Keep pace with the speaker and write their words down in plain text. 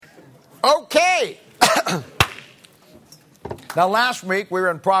Okay. Now, last week we were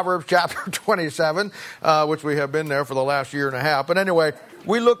in Proverbs chapter 27, which we have been there for the last year and a half. But anyway,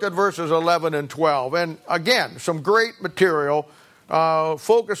 we looked at verses 11 and 12. And again, some great material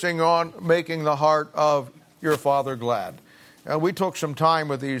focusing on making the heart of your Father glad. We took some time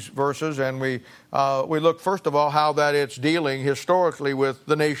with these verses, and we looked, first of all, how that it's dealing historically with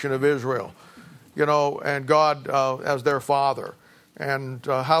the nation of Israel, and God as their father, and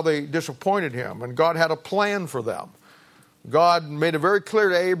how they disappointed him. And God had a plan for them. God made it very clear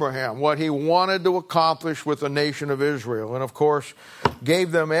to Abraham what he wanted to accomplish with the nation of Israel. And, of course,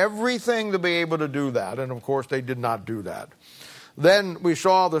 gave them everything to be able to do that. And, of course, they did not do that. Then we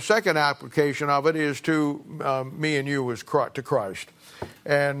saw the second application of it is to me and you as to Christ.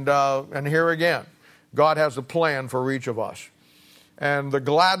 And here again, God has a plan for each of us. And the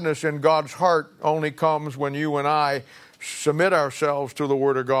gladness in God's heart only comes when you and I submit ourselves to the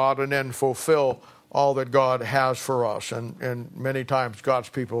Word of God and then fulfill all that God has for us. And many times God's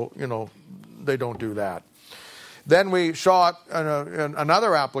people, they don't do that. Then we saw it in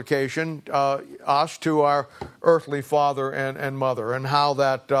another application, us to our earthly father and mother, and how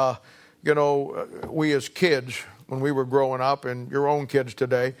that, we as kids, when we were growing up, and your own kids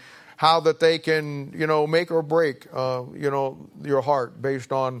today, how that they can, make or break, your heart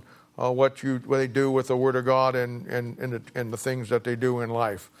based on what they do with the Word of God and the things that they do in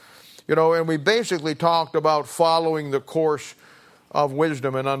life. And we basically talked about following the course of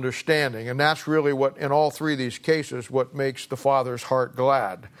wisdom and understanding. And that's really what, in all three of these cases, what makes the Father's heart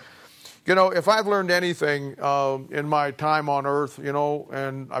glad. If I've learned anything in my time on earth,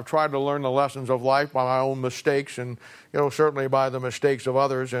 and I've tried to learn the lessons of life by my own mistakes and, certainly by the mistakes of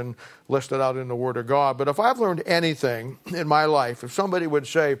others and listed out in the Word of God. But if I've learned anything in my life, if somebody would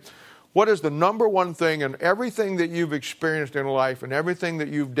say, what is the number one thing in everything that you've experienced in life and everything that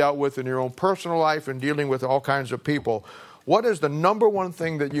you've dealt with in your own personal life and dealing with all kinds of people, what is the number one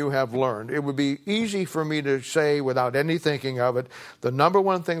thing that you have learned? It would be easy for me to say without any thinking of it, the number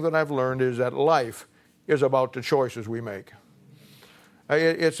one thing that I've learned is that life is about the choices we make.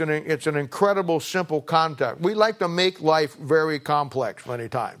 It's an incredible, simple concept. We like to make life very complex many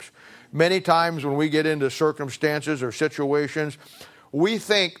times. Many times when we get into circumstances or situations, we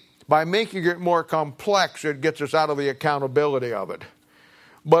think by making it more complex, it gets us out of the accountability of it.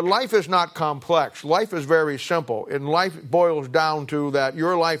 But life is not complex. Life is very simple. And life boils down to that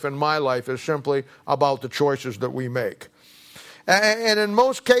your life and my life is simply about the choices that we make. And in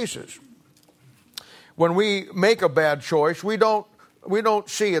most cases, when we make a bad choice, we don't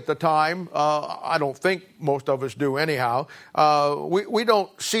see at the time, I don't think most of us do anyhow, we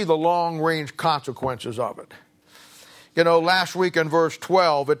don't see the long-range consequences of it. Last week in verse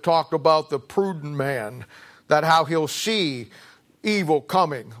 12, it talked about the prudent man, that how he'll see evil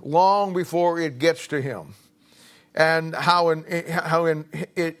coming long before it gets to him, and how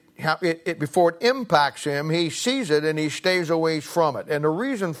before it impacts him, he sees it and he stays away from it. And the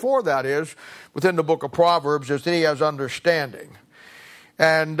reason for that is, within the book of Proverbs, is that he has understanding.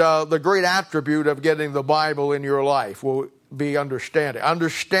 And the great attribute of getting the Bible in your life will be understanding.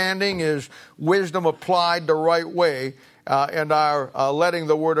 Understanding is wisdom applied the right way, and our letting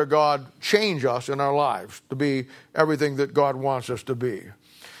the Word of God change us in our lives to be everything that God wants us to be.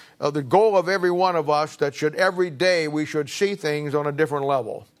 The goal of every one of us that should every day we should see things on a different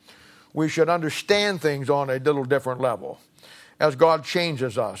level. We should understand things on a little different level as God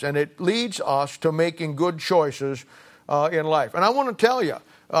changes us. And it leads us to making good choices in life. And I want to tell you,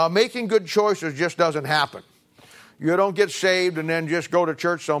 making good choices just doesn't happen. You don't get saved and then just go to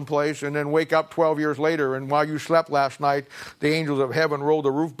church someplace and then wake up 12 years later, and while you slept last night, the angels of heaven rolled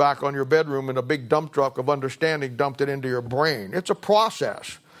the roof back on your bedroom and a big dump truck of understanding dumped it into your brain. It's a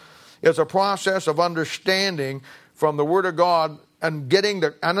process. It's a process of understanding from the Word of God and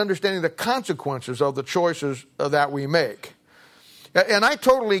understanding the consequences of the choices that we make. And I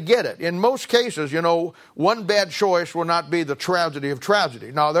totally get it. In most cases, one bad choice will not be the tragedy of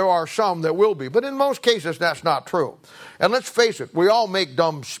tragedy. Now, there are some that will be, but in most cases, that's not true. And let's face it, we all make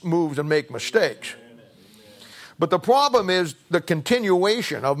dumb moves and make mistakes. But the problem is the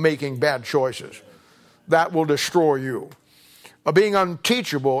continuation of making bad choices. That will destroy you. Being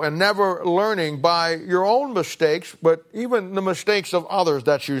unteachable and never learning by your own mistakes, but even the mistakes of others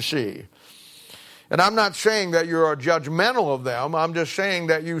that you see. And I'm not saying that you're judgmental of them. I'm just saying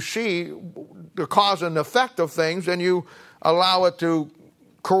that you see the cause and effect of things and you allow it to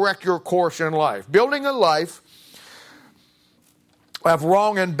correct your course in life. Building a life of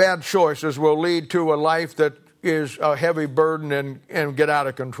wrong and bad choices will lead to a life that is a heavy burden and get out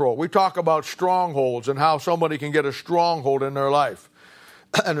of control. We talk about strongholds and how somebody can get a stronghold in their life.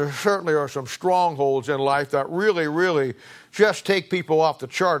 And there certainly are some strongholds in life that really, really just take people off the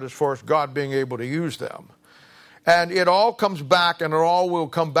chart as far as God being able to use them. And it all comes back, and it all will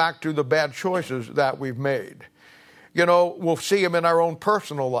come back to the bad choices that we've made. You know, we'll see them in our own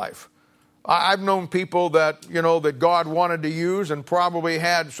personal life. I've known people that, you know, that God wanted to use and probably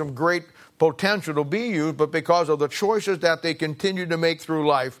had some great potential to be used, but because of the choices that they continued to make through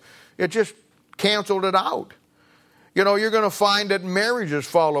life, it just canceled it out. You know, you're going to find that marriages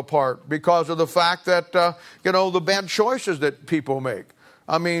fall apart because of the fact that, you know, the bad choices that people make.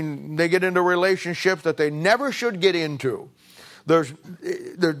 I mean, they get into relationships that they never should get into. There's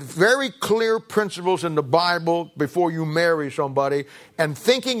very clear principles in the Bible before you marry somebody, and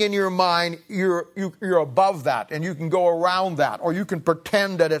thinking in your mind you're above that and you can go around that, or you can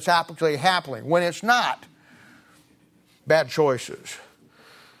pretend that it's actually happening when it's not. Bad choices.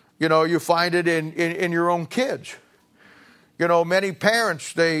 You know, you find it in your own kids. You know, many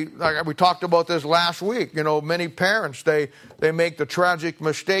parents, like we talked about this last week, you know, many parents, they make the tragic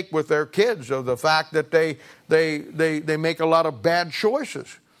mistake with their kids of the fact that they make a lot of bad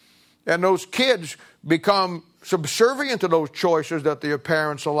choices. And those kids become subservient to those choices that the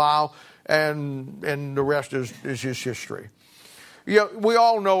parents allow, and the rest is just history. You know, we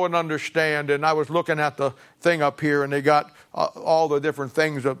all know and understand, and I was looking at the thing up here, and they got all the different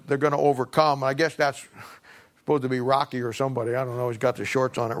things that they're going to overcome. I guess that's supposed to be Rocky or somebody. I don't know. He's got the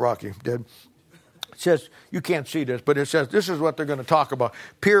shorts on it. Rocky did. It says, you can't see this, but it says this is what they're going to talk about.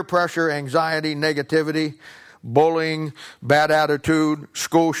 Peer pressure, anxiety, negativity, bullying, bad attitude,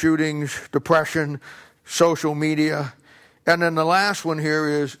 school shootings, depression, social media. And then the last one here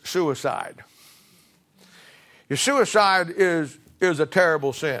is suicide. Suicide is a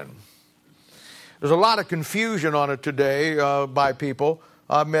terrible sin. There's a lot of confusion on it today by people.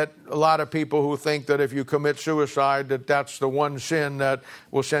 I've met a lot of people who think that if you commit suicide, that's the one sin that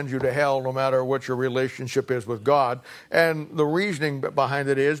will send you to hell no matter what your relationship is with God. And the reasoning behind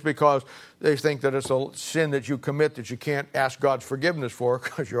it is because they think that it's a sin that you commit that you can't ask God's forgiveness for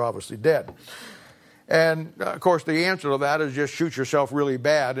because you're obviously dead. And, of course, the answer to that is just shoot yourself really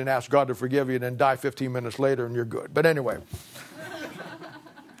bad and ask God to forgive you and then die 15 minutes later and you're good. But anyway,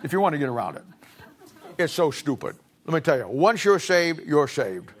 if you want to get around it, it's so stupid. Let me tell you, once you're saved, you're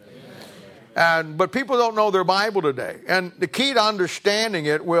saved. But people don't know their Bible today. And the key to understanding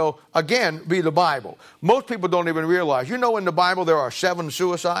it will, again, be the Bible. Most people don't even realize. You know in the Bible there are 7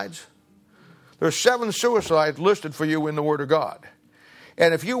 suicides? There are 7 suicides listed for you in the Word of God.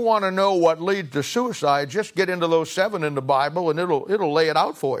 And if you want to know what leads to suicide, just get into those 7 in the Bible and it'll lay it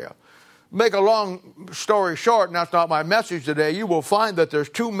out for you. Make a long story short, and that's not my message today, you will find that there's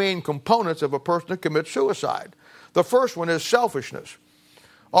 2 main components of a person that commits suicide. The first one is selfishness.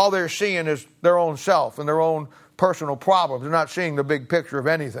 All they're seeing is their own self and their own personal problems. They're not seeing the big picture of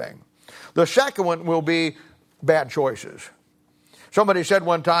anything. The second one will be bad choices. Somebody said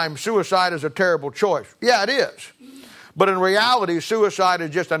one time, suicide is a terrible choice. Yeah, it is. But in reality, suicide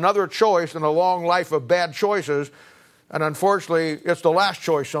is just another choice in a long life of bad choices. And unfortunately, it's the last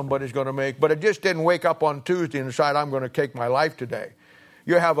choice somebody's going to make. But it just didn't wake up on Tuesday and decide, I'm going to take my life today.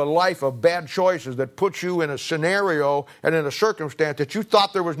 You have a life of bad choices that puts you in a scenario and in a circumstance that you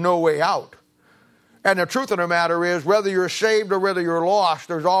thought there was no way out. And the truth of the matter is, whether you're saved or whether you're lost,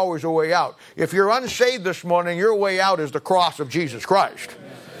 there's always a way out. If you're unsaved this morning, your way out is the cross of Jesus Christ.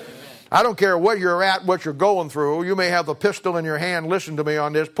 Amen. I don't care what you're at, what you're going through. You may have a pistol in your hand. Listen to me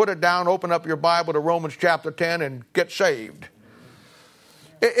on this. Put it down, open up your Bible to Romans chapter 10 and get saved.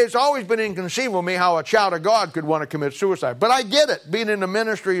 It's always been inconceivable to me how a child of God could want to commit suicide. But I get it. Being in the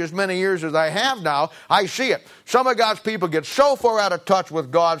ministry as many years as I have now, I see it. Some of God's people get so far out of touch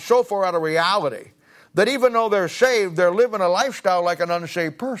with God, so far out of reality, that even though they're saved, they're living a lifestyle like an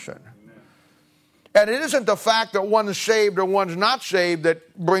unsaved person. And it isn't the fact that one's saved or one's not saved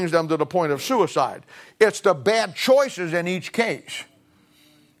that brings them to the point of suicide. It's the bad choices in each case.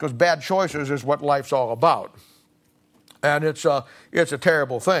 Because bad choices is what life's all about. And it's a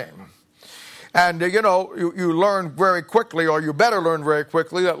terrible thing. And, you learn very quickly, or you better learn very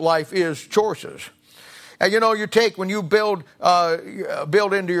quickly, that life is choices. And, when you build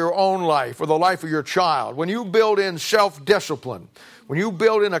into your own life or the life of your child, when you build in self-discipline, when you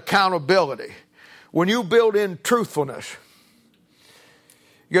build in accountability, when you build in truthfulness,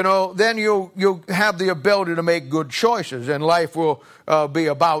 then you'll have the ability to make good choices, and life will be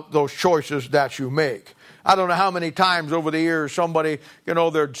about those choices that you make. I don't know how many times over the years somebody,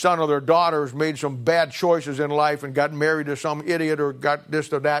 their son or their daughter has made some bad choices in life and got married to some idiot or got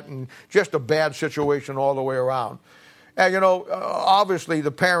this or that, and just a bad situation all the way around. And, obviously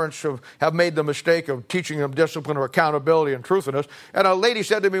the parents have made the mistake of teaching them discipline or accountability and truthfulness. And a lady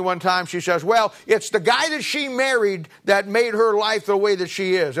said to me one time, she says, well, it's the guy that she married that made her life the way that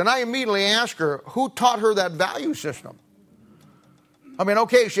she is. And I immediately asked her, who taught her that value system? I mean,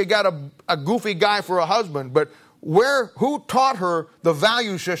 okay, she got a goofy guy for a husband, but who taught her the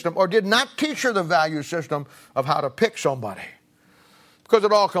value system or did not teach her the value system of how to pick somebody? Because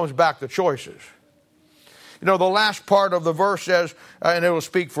it all comes back to choices. The last part of the verse says, and it will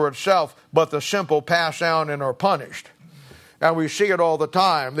speak for itself, but the simple pass down and are punished. And we see it all the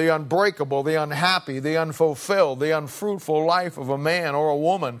time. The unbreakable, the unhappy, the unfulfilled, the unfruitful life of a man or a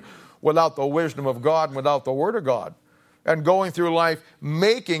woman without the wisdom of God and without the Word of God. And going through life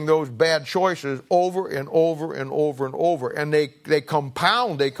making those bad choices over and over and over and over. And they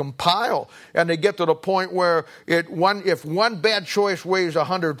compound, they compile, and they get to the point where if one bad choice weighs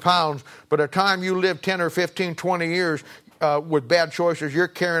 100 pounds, by the time you live 10 or 15, 20 years with bad choices, you're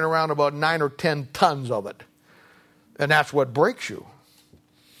carrying around about 9 or 10 tons of it. And that's what breaks you.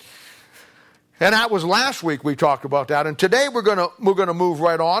 And that was last week we talked about that. And today we're going to move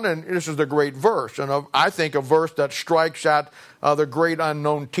right on, and this is the great verse. And I think a verse that strikes at the great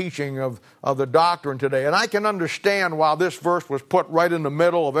unknown teaching of the doctrine today. And I can understand why this verse was put right in the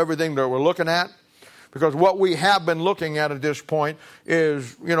middle of everything that we're looking at. Because what we have been looking at this point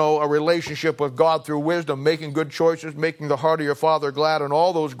is, a relationship with God through wisdom, making good choices, making the heart of your Father glad, and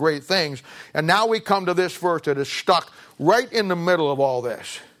all those great things. And now we come to this verse that is stuck right in the middle of all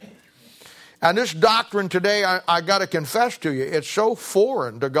this. And this doctrine today, I got to confess to you, it's so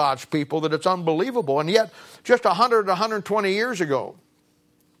foreign to God's people that it's unbelievable. And yet, just 100 to 120 years ago,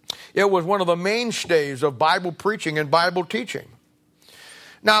 it was one of the mainstays of Bible preaching and Bible teaching.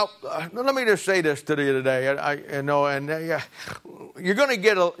 Now, let me just say this to you today. You're going to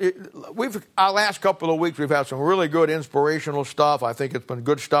get our last couple of weeks, we've had some really good inspirational stuff. I think it's been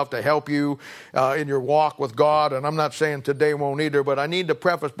good stuff to help you in your walk with God. And I'm not saying today won't either, but I need to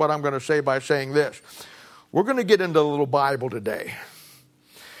preface what I'm going to say by saying this. We're going to get into a little Bible today.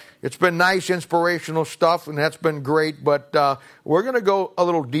 It's been nice, inspirational stuff, and that's been great, but we're going to go a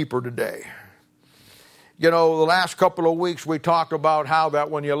little deeper today. The last couple of weeks we talked about how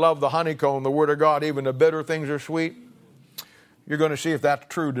that when you love the honeycomb, the Word of God, even the bitter things are sweet. You're going to see if that's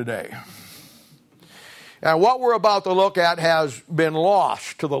true today. And what we're about to look at has been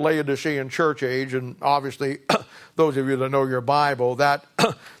lost to the Laodicean church age, and obviously those of you that know your Bible, that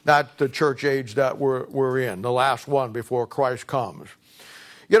the church age that we're in, the last one before Christ comes.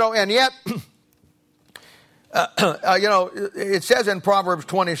 And yet... it says in Proverbs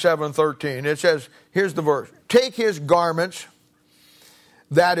 27:13, it says, here's the verse, take his garments,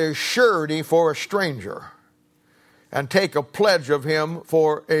 that is surety for a stranger, and take a pledge of him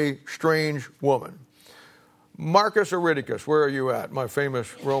for a strange woman. Marcus Aurelius, where are you at, my famous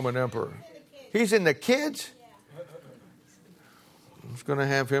Roman emperor? He's in the kids? I'm just going to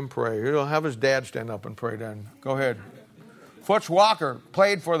have him pray. He'll have his dad stand up and pray then. Go ahead. Foots Walker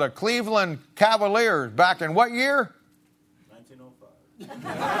played for the Cleveland Cavaliers back in what year?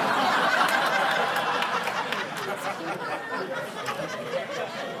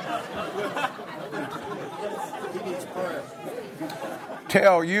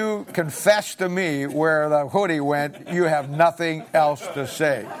 Till you confess to me where the hoodie went, you have nothing else to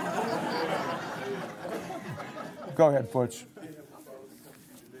say. Go ahead, Foots.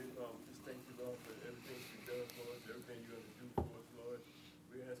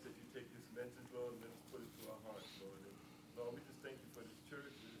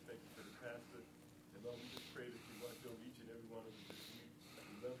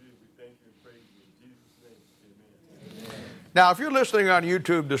 Now, if you're listening on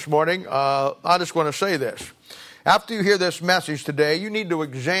YouTube this morning, I just want to say this. After you hear this message today, you need to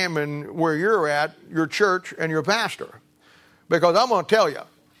examine where you're at, your church, and your pastor. Because I'm going to tell you,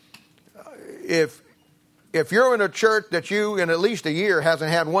 if you're in a church that you, in at least a year, hasn't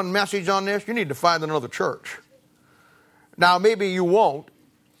had one message on this, you need to find another church. Now, maybe you won't,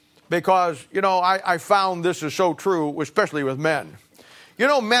 because, I found this is so true, especially with men.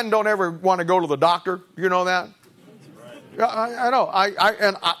 Men don't ever want to go to the doctor. You know that? I know.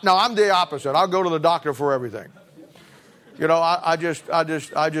 Now I'm the opposite. I'll go to the doctor for everything. I just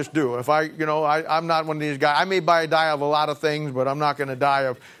do. If I'm not one of these guys. I may die of a lot of things, but I'm not going to die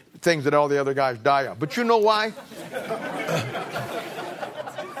of things that all the other guys die of. But you know why?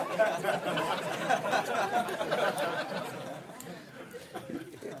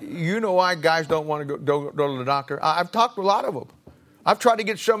 You know why guys don't want to go to the doctor? I've talked to a lot of them. I've tried to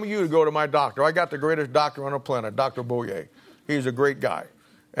get some of you to go to my doctor. I got the greatest doctor on the planet, Dr. Boyer. He's a great guy.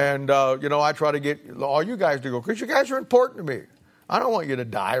 And, I try to get all you guys to go because you guys are important to me. I don't want you to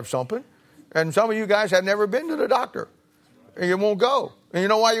die of something. And some of you guys have never been to the doctor. And you won't go. And you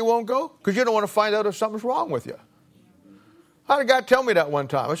know why you won't go? Because you don't want to find out if something's wrong with you. I had a guy tell me that one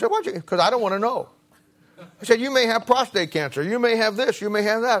time. I said, why'd you? Because I don't want to know. I said, you may have prostate cancer. You may have this. You may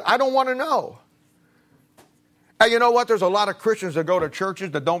have that. I don't want to know. And you know what? There's a lot of Christians that go to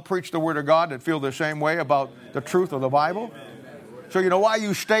churches that don't preach the Word of God that feel the same way about the truth of the Bible. So you know why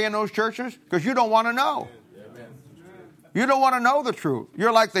you stay in those churches? Because you don't want to know. You don't want to know the truth.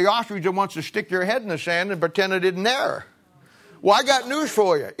 You're like the ostrich that wants to stick your head in the sand and pretend it isn't there. Well, I got news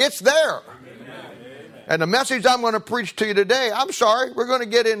for you. It's there. And the message I'm going to preach to you today, I'm sorry, we're going to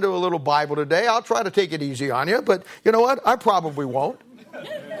get into a little Bible today. I'll try to take it easy on you, but you know what? I probably won't.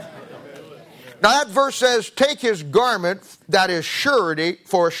 Now that verse says, take his garment that is surety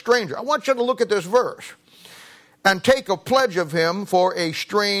for a stranger. I want you to look at this verse. And take a pledge of him for a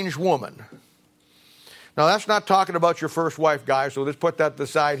strange woman. Now that's not talking about your first wife, guys, so let's put that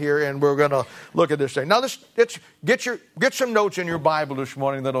aside here and we're going to look at this thing. Now get some notes in your Bible this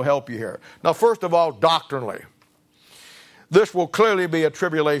morning that'll help you here. Now first of all, doctrinally. This will clearly be a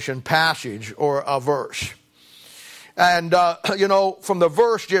tribulation passage or a verse. And, from the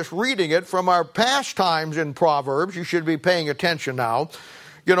verse, just reading it, from our past times in Proverbs, you should be paying attention now.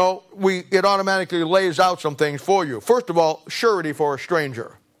 It automatically lays out some things for you. First of all, surety for a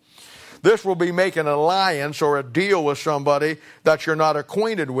stranger. This will be making an alliance or a deal with somebody that you're not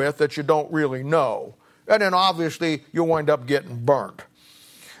acquainted with, that you don't really know. And then obviously you'll wind up getting burnt.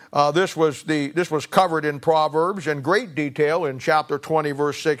 This was covered in Proverbs in great detail in chapter 20,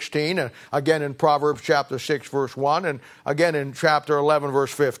 verse 16, and again in Proverbs chapter 6, verse 1, and again in chapter 11,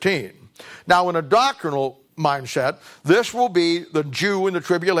 verse 15. Now in a doctrinal mindset, this will be the Jew in the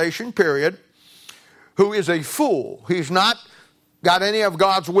tribulation period who is a fool. He's not got any of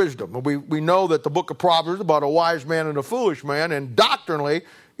God's wisdom. We know that the book of Proverbs is about a wise man and a foolish man, and doctrinally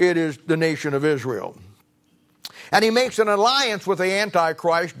it is the nation of Israel. And he makes an alliance with the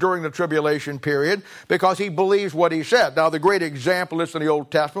Antichrist during the tribulation period because he believes what he said. Now the great example in the Old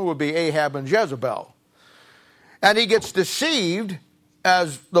Testament would be Ahab and Jezebel. And he gets deceived,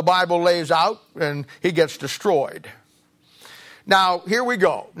 as the Bible lays out, and he gets destroyed. Now here we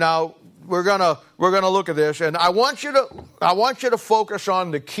go. Now we're gonna look at this, and I want you to focus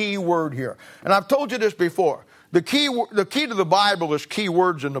on the key word here. And I've told you this before. The key to the Bible is key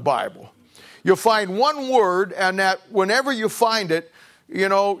words in the Bible. You'll find one word, and that whenever you find it,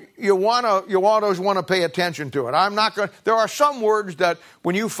 you always want to pay attention to it. There are some words that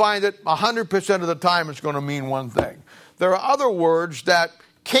when you find it, 100% of the time it's going to mean one thing. There are other words that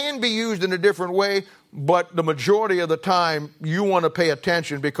can be used in a different way, but the majority of the time you want to pay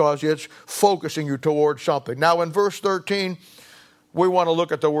attention because it's focusing you towards something. Now in verse 13, we want to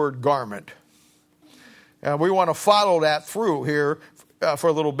look at the word garment. And we want to follow that through here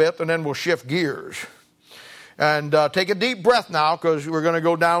for a little bit, and then we'll shift gears. And take a deep breath now, because we're going to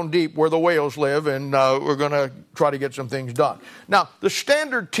go down deep where the whales live, and we're going to try to get some things done. Now, the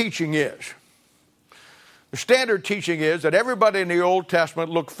standard teaching is that everybody in the Old Testament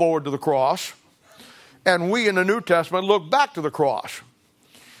looked forward to the cross, and we in the New Testament look back to the cross.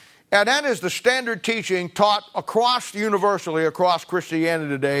 And that is the standard teaching taught universally across Christianity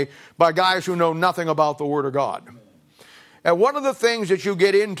today by guys who know nothing about the Word of God. And one of the things that you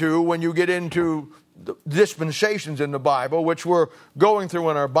get into when you get into the dispensations in the Bible, which we're going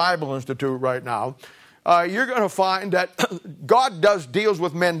through in our Bible Institute right now, you're going to find that God deals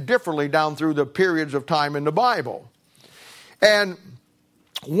with men differently down through the periods of time in the Bible. And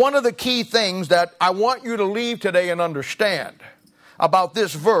one of the key things that I want you to leave today and understand about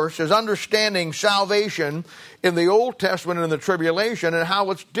this verse is understanding salvation in the Old Testament and in the tribulation and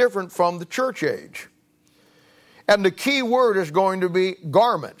how it's different from the church age. And the key word is going to be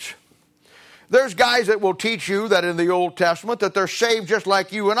garments. There's guys that will teach you that in the Old Testament that they're saved just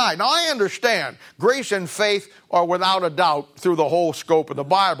like you and I. Now I understand grace and faith are without a doubt through the whole scope of the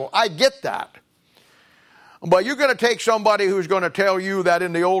Bible. I get that. But you're going to take somebody who's going to tell you that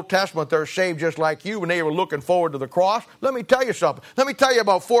in the Old Testament they're saved just like you and they were looking forward to the cross. Let me tell you something. Let me tell you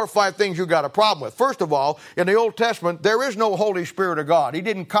about 4 or 5 things you got a problem with. First of all, in the Old Testament, there is no Holy Spirit of God. He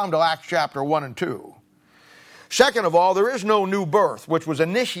didn't come till Acts chapter 1 and 2. Second of all, there is no new birth, which was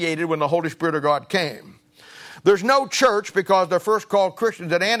initiated when the Holy Spirit of God came. There's no church because they're first called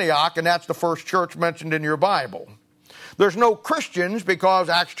Christians at Antioch, and that's the first church mentioned in your Bible. There's no Christians because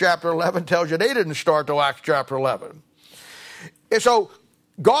Acts chapter 11 tells you they didn't start till Acts chapter 11. And so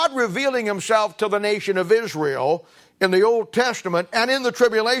God revealing himself to the nation of Israel in the Old Testament and in the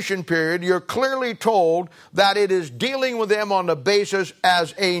tribulation period, you're clearly told that it is dealing with them on the basis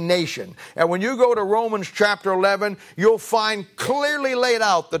as a nation. And when you go to Romans chapter 11, you'll find clearly laid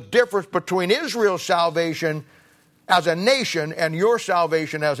out the difference between Israel's salvation as a nation and your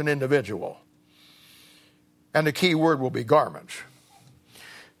salvation as an individual. And the key word will be garments.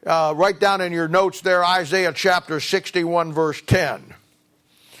 Write down in your notes there Isaiah chapter 61 verse 10.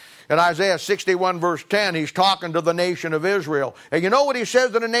 In Isaiah 61 verse 10, he's talking to the nation of Israel. And you know what he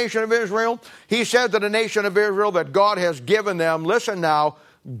says to the nation of Israel? He says to the nation of Israel that God has given them, listen now,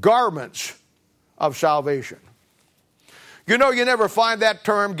 garments of salvation. You know you never find that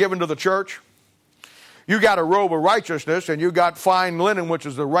term given to the church. You got a robe of righteousness and you got fine linen, which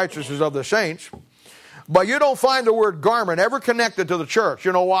is the righteousness of the saints. But you don't find the word garment ever connected to the church.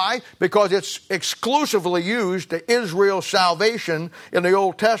 You know why? Because it's exclusively used to Israel's salvation in the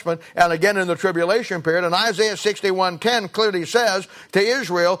Old Testament and again in the tribulation period. And Isaiah 61:10 clearly says to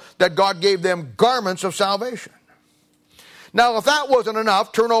Israel that God gave them garments of salvation. Now, if that wasn't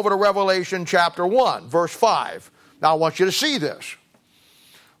enough, turn over to Revelation chapter 1, verse 5. Now, I want you to see this.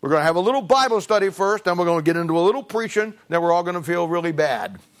 We're going to have a little Bible study first, then we're going to get into a little preaching, then we're all going to feel really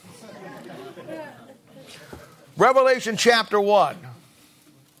bad. Revelation chapter 1,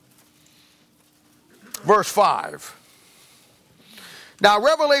 verse 5. Now,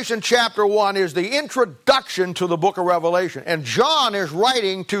 Revelation chapter 1 is the introduction to the book of Revelation. And John is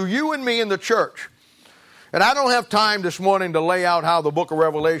writing to you and me in the church. And I don't have time this morning to lay out how the book of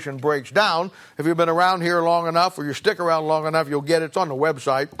Revelation breaks down. If you've been around here long enough or you stick around long enough, you'll get it. It's on the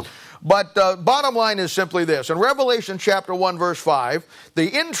website. But bottom line is simply this. In Revelation chapter 1, verse 5, the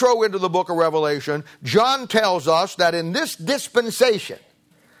intro into the book of Revelation, John tells us that in this dispensation,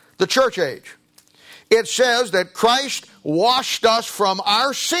 the church age, it says that Christ washed us from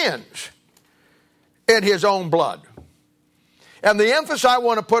our sins in his own blood. And the emphasis I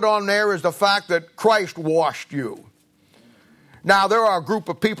want to put on there is the fact that Christ washed you. Now, there are a group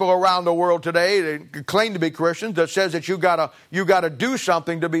of people around the world today that claim to be Christians that says that you gotta do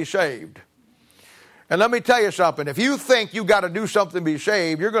something to be saved. And let me tell you something. If you think you got to do something to be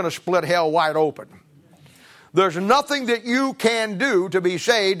saved, you're going to split hell wide open. There's nothing that you can do to be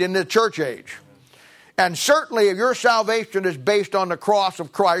saved in the church age. And certainly if your salvation is based on the cross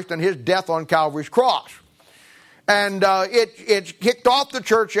of Christ and his death on Calvary's cross. And it kicked off the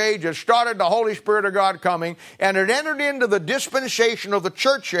church age. It started the Holy Spirit of God coming. And it entered into the dispensation of the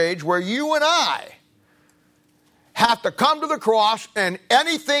church age where you and I have to come to the cross, and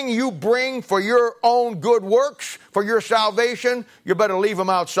anything you bring for your own good works, for your salvation, you better leave them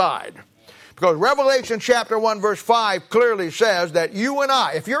outside. Because Revelation chapter 1 verse 5 clearly says that you and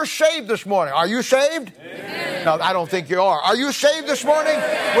I, if you're saved this morning, are you saved? Amen. No, I don't think you are. Are you saved this morning?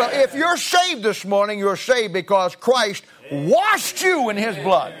 Amen. Well, if you're saved this morning, you're saved because Christ washed you in his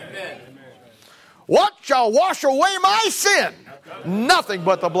blood. Amen. What shall wash away my sin? Nothing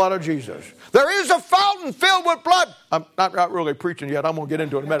but the blood of Jesus. There is a fountain filled with blood. I'm not really preaching yet. I'm going to get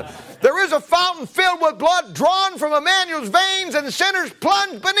into it in a minute. There is a fountain filled with blood drawn from Emmanuel's veins, and sinners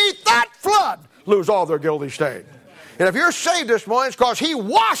plunged beneath that flood lose all their guilty stain. And if you're saved this morning, it's because he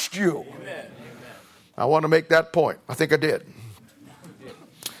washed you. Amen. I want to make that point. I think I did.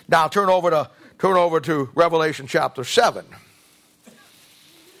 Now turn over to Revelation chapter 7.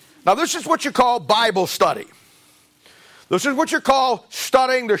 Now this is what you call Bible study. This is what you call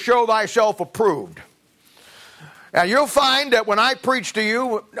studying to show thyself approved. And you'll find that when I preach to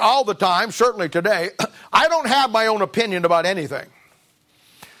you all the time, certainly today, I don't have my own opinion about anything.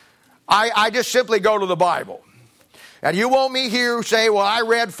 I just simply go to the Bible. And you won't me hear say, well, I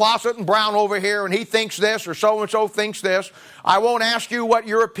read Fawcett and Brown over here, and he thinks this, or so-and-so thinks this. I won't ask you what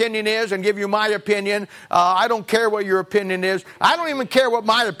your opinion is and give you my opinion. I don't care what your opinion is. I don't even care what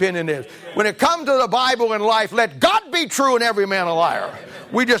my opinion is. When it comes to the Bible and life, let God be true and every man a liar.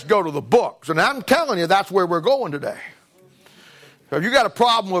 We just go to the books. And I'm telling you, that's where we're going today. So if you got a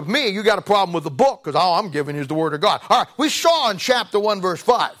problem with me, you got a problem with the book, because all I'm giving you is the Word of God. All right, we saw in chapter 1, verse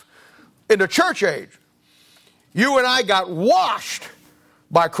 5, in the church age, you and I got washed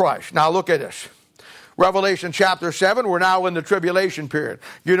by Christ. Now look at this. Revelation chapter 7, we're now in the tribulation period.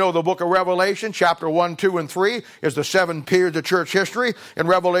 You know the book of Revelation, chapter 1, 2, and 3 is the 7 periods of church history. In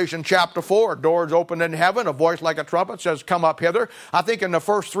Revelation chapter 4, doors opened in heaven, a voice like a trumpet says, come up hither. I think in the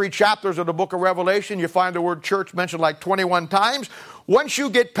first 3 chapters of the book of Revelation, you find the word church mentioned like 21 times. Once you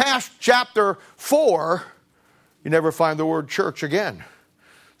get past chapter 4, you never find the word church again.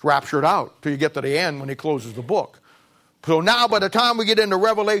 Raptured out till you get to the end when he closes the book. So now by the time we get into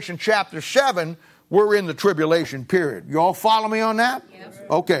Revelation chapter 7, we're in the tribulation period. You all follow me on that? Yes.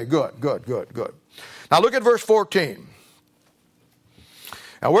 Okay, good. Now look at verse 14.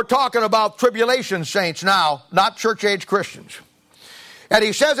 Now we're talking about tribulation saints now, not church-age Christians. And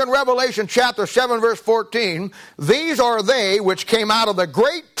he says in Revelation chapter 7, verse 14, these are they which came out of the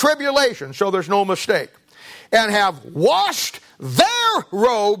great tribulation, so there's no mistake, and have washed their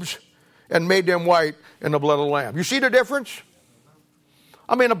robes and made them white in the blood of the Lamb. You see the difference?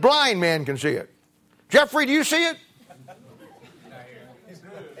 I mean, a blind man can see it. Jeffrey, do you see it?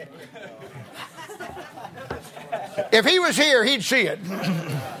 If he was here, he'd see it.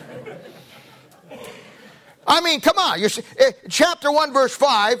 I mean, come on. You see, chapter 1, verse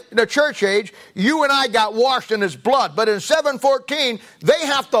 5, in the church age, you and I got washed in his blood. But in 7:14, they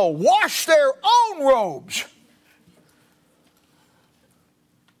have to wash their own robes.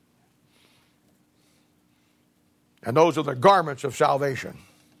 And those are the garments of salvation.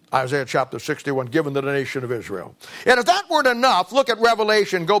 Isaiah chapter 61, given to the nation of Israel. And if that weren't enough, look at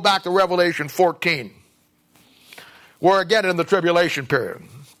Revelation. Go back to Revelation 14. We're again in the tribulation period.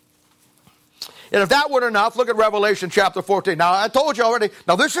 And if that weren't enough, look at Revelation chapter 14. Now, I told you already,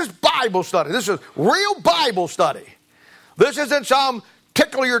 now this is Bible study. This is real Bible study. This isn't some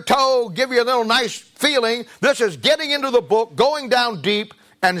tickle your toe, give you a little nice feeling. This is getting into the book, going down deep,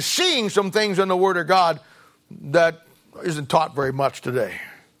 and seeing some things in the Word of God that isn't taught very much today.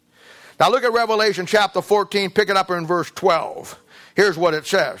 Now look at Revelation chapter 14, pick it up in verse 12. Here's what it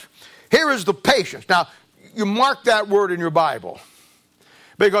says. Here is the patience. Now, you mark that word in your Bible.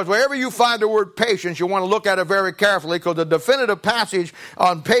 Because wherever you find the word patience, you want to look at it very carefully, because the definitive passage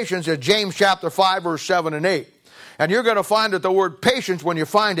on patience is James chapter 5, verse 7 and 8. And you're going to find that the word patience, when you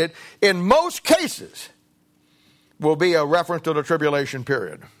find it, in most cases, will be a reference to the tribulation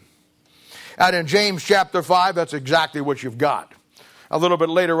period. And in James chapter 5, that's exactly what you've got. A little bit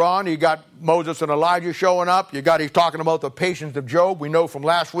later on, you got Moses and Elijah showing up. He's talking about the patience of Job. We know from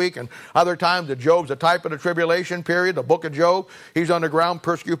last week and other times that Job's a type of the tribulation period, the book of Job. He's underground,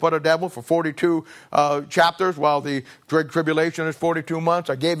 persecuted by the devil for 42 chapters, while the great tribulation is 42 months.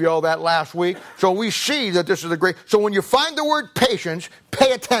 I gave you all that last week. So we see that this is a great... So when you find the word patience,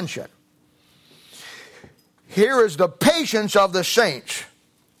 pay attention. Here is the patience of the saints.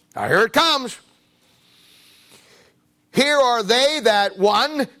 Now here it comes. Here are they that,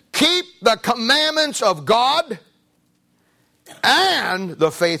 one, keep the commandments of God and the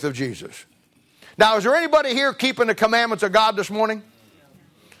faith of Jesus. Now, is there anybody here keeping the commandments of God this morning?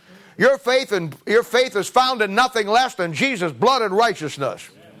 Your faith is found in nothing less than Jesus' blood and righteousness.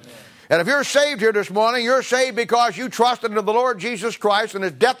 And if you're saved here this morning, you're saved because you trusted in the Lord Jesus Christ and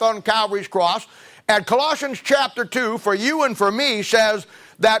his death on Calvary's cross. And Colossians chapter 2, for you and for me, says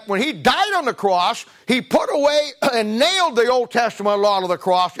that when he died on the cross, he put away and nailed the Old Testament law to the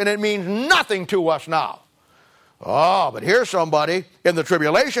cross, and it means nothing to us now. Oh, but here's somebody in the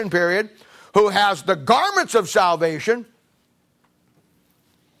tribulation period who has the garments of salvation,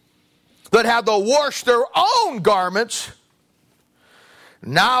 that had to wash their own garments.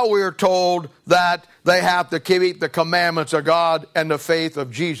 Now we're told that they have to keep the commandments of God and the faith of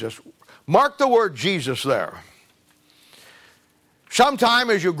Jesus. Mark the word Jesus there. Sometime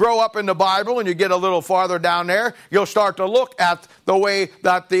as you grow up in the Bible and you get a little farther down there, you'll start to look at the way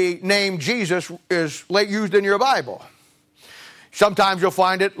that the name Jesus is used in your Bible. Sometimes you'll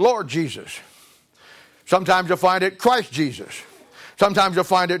find it Lord Jesus. Sometimes you'll find it Christ Jesus. Sometimes you'll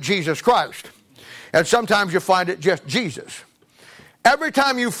find it Jesus Christ. And sometimes you'll find it just Jesus. Every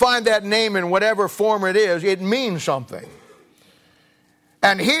time you find that name in whatever form it is, it means something.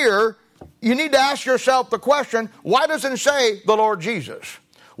 And here, you need to ask yourself the question, why doesn't it say the Lord Jesus?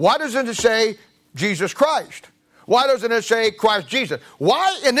 Why doesn't it say Jesus Christ? Why doesn't it say Christ Jesus?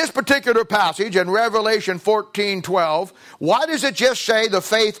 Why in this particular passage in Revelation 14:12, why does it just say the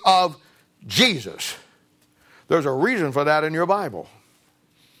faith of Jesus? There's a reason for that in your Bible.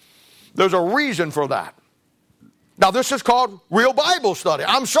 There's a reason for that. Now this is called real Bible study.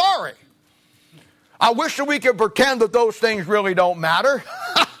 I'm sorry. I wish that we could pretend that those things really don't matter.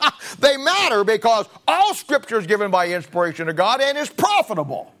 They matter because all Scripture is given by inspiration of God and is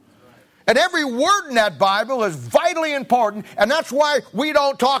profitable. And every word in that Bible is vitally important, and that's why we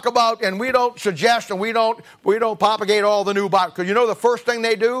don't talk about and we don't suggest and we don't propagate all the new Bible. Because you know the first thing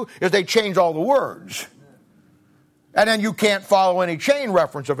they do is they change all the words. And then you can't follow any chain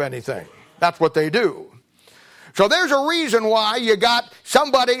reference of anything. That's what they do. So there's a reason why you got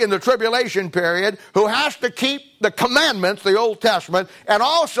somebody in the tribulation period who has to keep the commandments, the Old Testament, and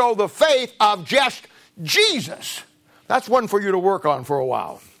also the faith of just Jesus. That's one for you to work on for a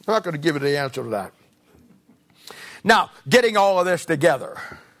while. I'm not going to give you the answer to that. Now, getting all of this together.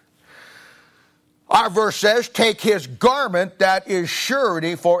 Our verse says, take his garment that is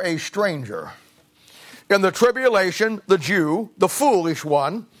surety for a stranger. in the tribulation, the Jew, the foolish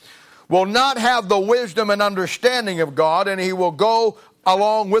one, will not have the wisdom and understanding of God, and he will go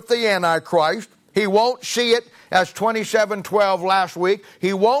along with the Antichrist. He won't see it as 27:12 last week.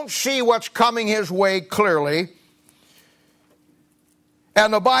 He won't see what's coming his way clearly.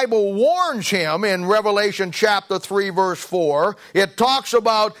 And the Bible warns him in Revelation chapter 3, verse 4. It talks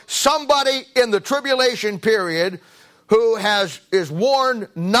about somebody in the tribulation period who is warned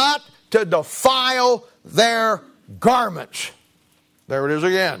not to defile their garments. There it is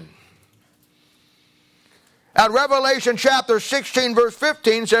again. And Revelation chapter 16, verse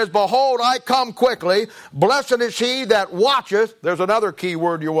 15 says, Behold, I come quickly. Blessed is he that watcheth. There's another key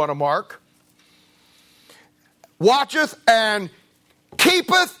word you want to mark. Watcheth and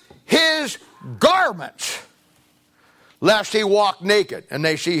keepeth his garments, lest he walk naked and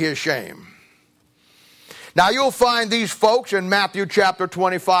they see his shame. Now you'll find these folks in Matthew chapter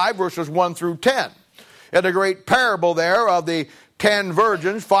 25, verses 1 through 10. In the great parable there of the 10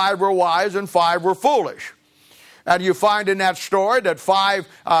 virgins, 5 were wise and 5 were foolish. And you find in that story that 5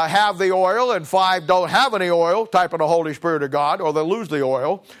 have the oil and 5 don't have any oil, type of the Holy Spirit of God, or they lose the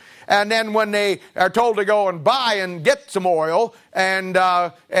oil. And then when they are told to go and buy and get some oil and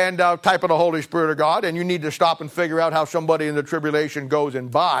type of the Holy Spirit of God, and you need to stop and figure out how somebody in the tribulation goes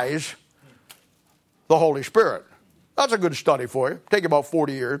and buys the Holy Spirit. That's a good study for you. Take about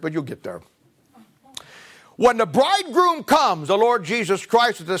 40 years, but you'll get there. When the bridegroom comes, the Lord Jesus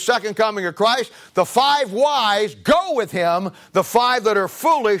Christ, at the second coming of Christ, the 5 wise go with him. The 5 that are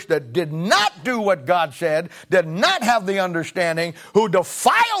foolish, that did not do what God said, did not have the understanding, who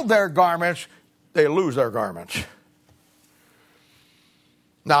defiled their garments, they lose their garments.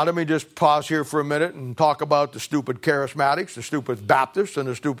 Now let me just pause here for a minute and talk about the stupid charismatics, the stupid Baptists, and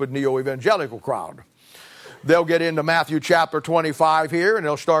the stupid neo-evangelical crowd. They'll get into Matthew chapter 25 here, and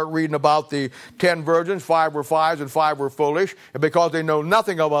they'll start reading about the 10 virgins. 5 were wise and 5 were foolish. And because they know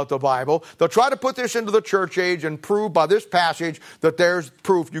nothing about the Bible, they'll try to put this into the church age and prove by this passage that there's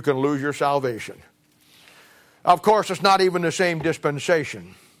proof you can lose your salvation. Of course, it's not even the same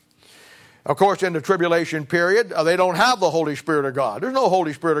dispensation. Of course, in the tribulation period, they don't have the Holy Spirit of God. There's no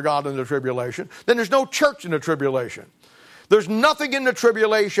Holy Spirit of God in the tribulation. Then there's no church in the tribulation. There's nothing in the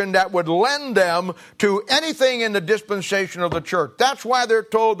tribulation that would lend them to anything in the dispensation of the church. That's why they're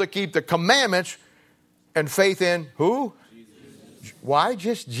told to keep the commandments and faith in who? Jesus. Why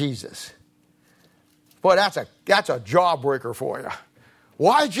just Jesus? Boy, that's a jawbreaker for you.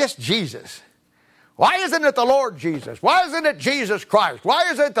 Why just Jesus? Why isn't it the Lord Jesus? Why isn't it Jesus Christ?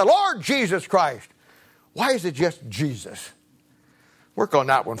 Why isn't it the Lord Jesus Christ? Why is it just Jesus? Work on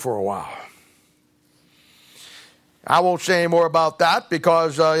that one for a while. I won't say any more about that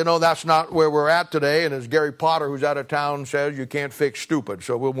because, that's not where we're at today. And as Gary Potter, who's out of town, says, you can't fix stupid.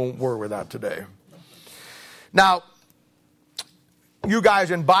 So we won't worry with that today. Now, you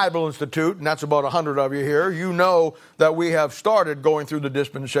guys in Bible Institute, and that's about 100 of you here, you know that we have started going through the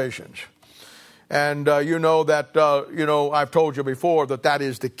dispensations. And you know that, I've told you before that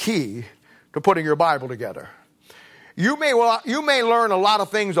is the key to putting your Bible together. You may learn a lot of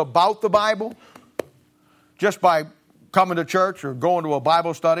things about the Bible just by coming to church or going to a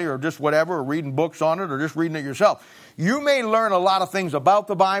Bible study or just whatever, or reading books on it or just reading it yourself. You may learn a lot of things about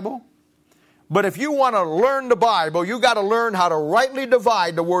the Bible, but if you want to learn the Bible, you got to learn how to rightly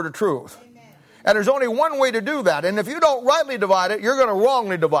divide the word of truth. Amen. And there's only one way to do that. And if you don't rightly divide it, you're going to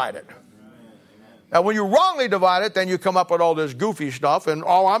wrongly divide it. And when you wrongly divide it, then you come up with all this goofy stuff, and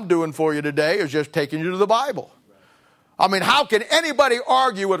all I'm doing for you today is just taking you to the Bible. I mean, how can anybody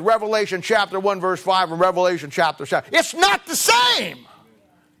argue with Revelation chapter 1, verse 5 and Revelation chapter 7? It's not the same,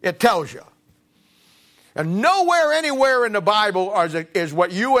 it tells you. And nowhere, anywhere in the Bible is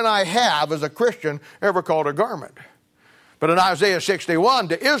what you and I have as a Christian ever called a garment. But in Isaiah 61,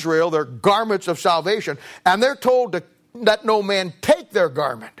 to Israel, they're garments of salvation. And they're told to let no man take their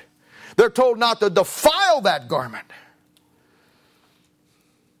garment. They're told not to defile that garment.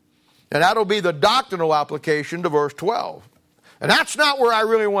 And that'll be the doctrinal application to verse 12. And that's not where I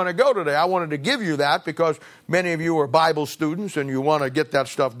really want to go today. I wanted to give you that because many of you are Bible students and you want to get that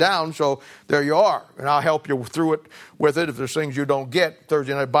stuff down. So there you are. And I'll help you through it with it. If there's things you don't get,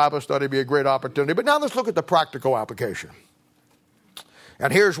 Thursday night Bible study would be a great opportunity. But now let's look at the practical application.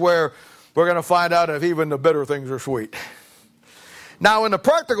 And here's where we're going to find out if even the bitter things are sweet. Now, in the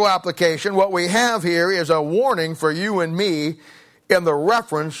practical application, what we have here is a warning for you and me in the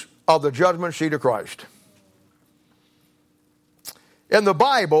reference of the judgment seat of Christ. In the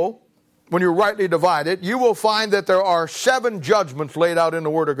Bible, when you rightly divide it, you will find that there are 7 judgments laid out in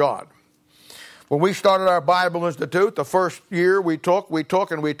the Word of God. When we started our Bible Institute, the first year we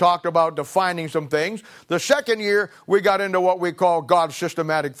talked about defining some things. The second year, we got into what we call God's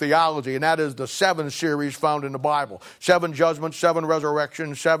systematic theology, and that is the 7 series found in the Bible. 7 judgments, 7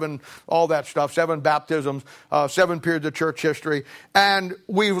 resurrections, 7 all that stuff, 7 baptisms, 7 periods of church history. And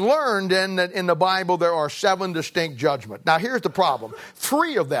we've learned then that in the Bible there are 7 distinct judgments. Now here's the problem.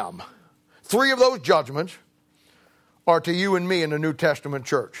 3 of those judgments are to you and me in the New Testament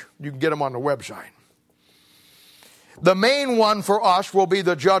church. You can get them on the website. The main one for us will be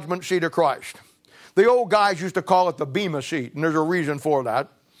the judgment seat of Christ. The old guys used to call it the bema seat, and there's a reason for that.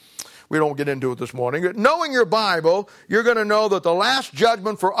 We don't get into it this morning. Knowing your Bible, you're going to know that the last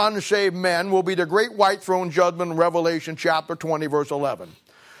judgment for unsaved men will be the great white throne judgment in Revelation chapter 20, verse 11.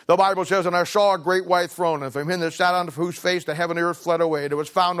 The Bible says, and I saw a great white throne, and from him that sat on whose face the heaven and earth fled away. There was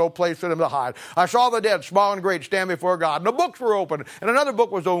found no place for them to hide. I saw the dead, small and great, stand before God. And the books were open, and another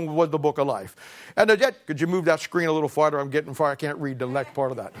book was the book of life. And the dead, could you move that screen a little farther? I'm getting far. I can't read the next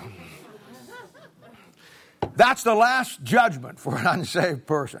part of that. That's the last judgment for an unsaved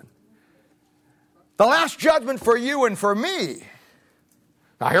person. The last judgment for you and for me.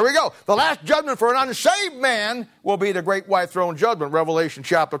 Now here we go. The last judgment for an unsaved man will be the great white throne judgment, Revelation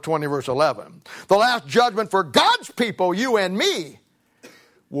chapter 20, verse 11. The last judgment for God's people, you and me,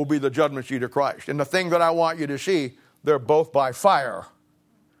 will be the judgment seat of Christ. And the thing that I want you to see, they're both by fire.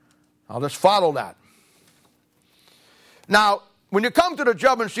 I'll just follow that. Now, when you come to the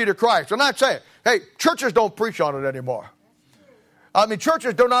judgment seat of Christ, I'm not saying, hey, churches don't preach on it anymore. I mean,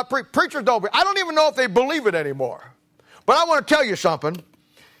 churches do not preach. Preachers don't preach. I don't even know if they believe it anymore. But I want to tell you something.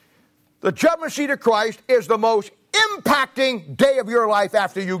 The judgment seat of Christ is the most impacting day of your life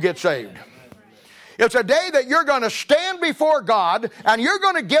after you get saved. It's a day that you're going to stand before God and you're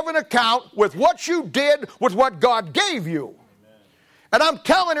going to give an account with what you did with what God gave you. And I'm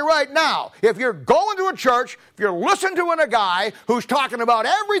telling you right now, if you're going to a church, if you're listening to a guy who's talking about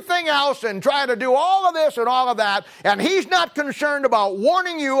everything else and trying to do all of this and all of that, and he's not concerned about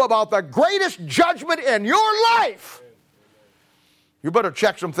warning you about the greatest judgment in your life, you better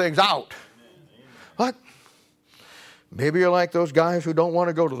check some things out. What? Maybe you're like those guys who don't want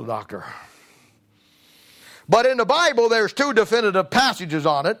to go to the doctor. But in the Bible, there's 2 definitive passages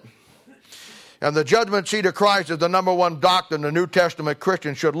on it. And the judgment seat of Christ is the number 1 doctrine the New Testament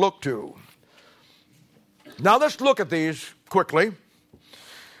Christian should look to. Now let's look at these quickly.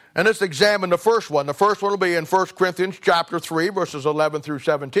 And let's examine the first one. The first one will be in 1 Corinthians chapter 3, verses 11 through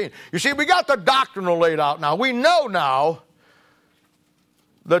 17. You see, we got the doctrinal laid out now. We know now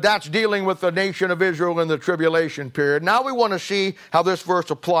that that's dealing with the nation of Israel in the tribulation period. Now we want to see how this verse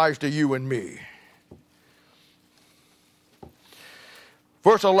applies to you and me.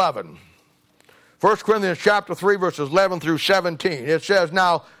 Verse 11. 1 Corinthians chapter 3, verses 11 through 17. It says,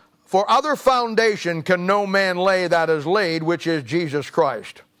 now, for other foundation can no man lay that is laid, which is Jesus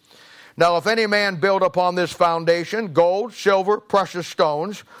Christ. Now, if any man build upon this foundation gold, silver, precious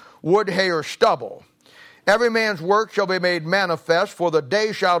stones, wood, hay, or stubble, every man's work shall be made manifest, for the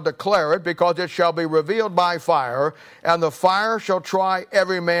day shall declare it, because it shall be revealed by fire, and the fire shall try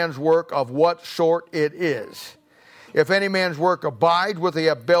every man's work of what sort it is. If any man's work abide which he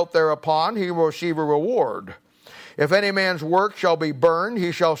hath built thereupon, he will receive a reward. If any man's work shall be burned,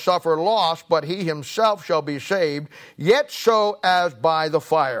 he shall suffer loss, but he himself shall be saved, yet so as by the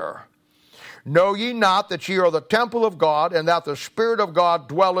fire. Know ye not that ye are the temple of God, and that the Spirit of God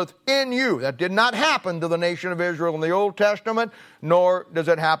dwelleth in you? That did not happen to the nation of Israel in the Old Testament, nor does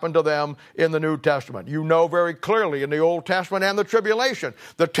it happen to them in the New Testament. You know very clearly in the Old Testament and the tribulation,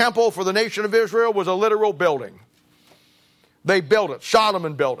 the temple for the nation of Israel was a literal building. They built it.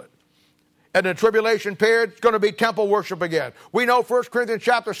 Solomon built it. And in the tribulation period, it's going to be temple worship again. We know 1 Corinthians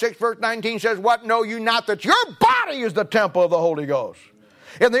chapter 6, verse 19 says, what know you not that your body is the temple of the Holy Ghost?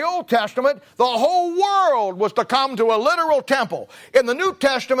 In the Old Testament, the whole world was to come to a literal temple. In the New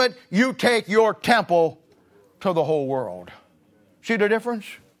Testament, you take your temple to the whole world. See the difference?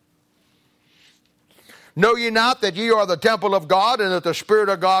 Know ye not that ye are the temple of God, and that the Spirit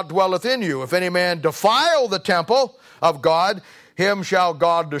of God dwelleth in you? If any man defile the temple of God, him shall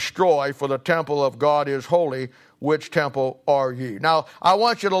God destroy, for the temple of God is holy. Which temple are ye? Now, I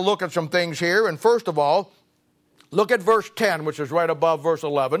want you to look at some things here, and first of all, look at verse 10, which is right above verse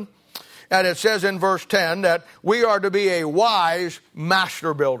 11. And it says in verse 10 that we are to be a wise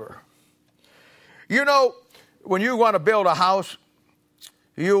master builder. You know, when you want to build a house,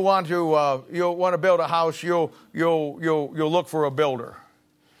 you'll look for a builder.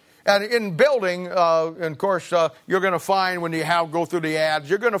 And in building, of course, you're going to find when you go through the ads,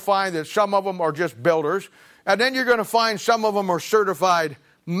 you're going to find that some of them are just builders. And then you're going to find some of them are certified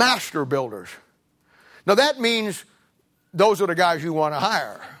master builders. Now that means those are the guys you want to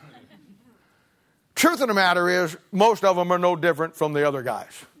hire. Truth of the matter is, most of them are no different from the other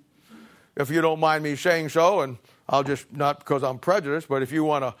guys. If you don't mind me saying so, and I'll just, not because I'm prejudiced, but if you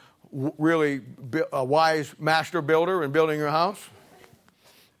want a really a wise master builder in building your house,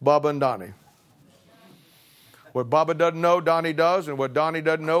 Bubba and Donnie. What Bubba doesn't know, Donnie does, and what Donnie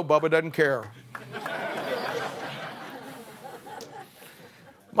doesn't know, Bubba doesn't care.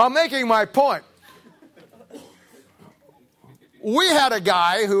 I'm making my point. We had a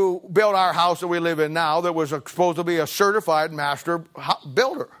guy who built our house that we live in now that was supposed to be a certified master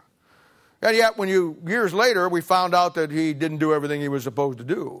builder. And yet, years later, we found out that he didn't do everything he was supposed to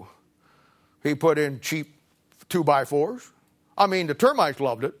do. He put in cheap 2x4s. I mean, the termites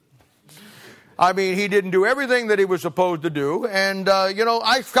loved it. I mean, he didn't do everything that he was supposed to do. And,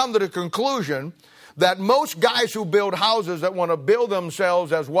 I've come to the conclusion that most guys who build houses that want to build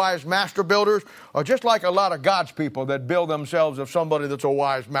themselves as wise master builders are just like a lot of God's people that build themselves as somebody that's a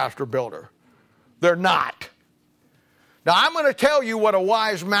wise master builder. They're not. Now, I'm going to tell you what a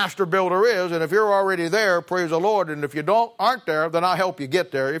wise master builder is, and if you're already there, praise the Lord, and if you aren't there, then I'll help you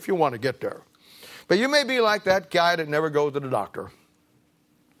get there if you want to get there. But you may be like that guy that never goes to the doctor.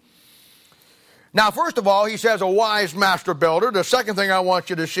 Now, first of all, he says a wise master builder. The second thing I want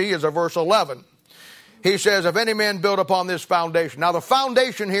you to see is verse 11. He says, if any man build upon this foundation. Now, the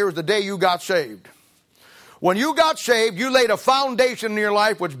foundation here is the day you got saved. When you got saved, you laid a foundation in your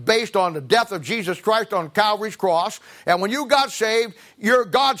life which is based on the death of Jesus Christ on Calvary's cross. And when you got saved, you're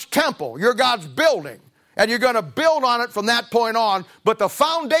God's temple. You're God's building. And you're going to build on it from that point on. But the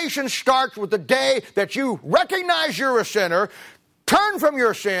foundation starts with the day that you recognize you're a sinner, turn from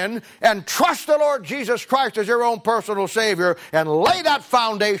your sin, and trust the Lord Jesus Christ as your own personal Savior, and lay that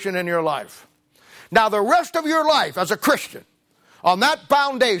foundation in your life. Now, the rest of your life as a Christian, on that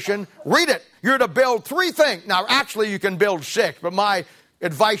foundation, read it. You're to build 3 things. Now, actually, you can build 6, but my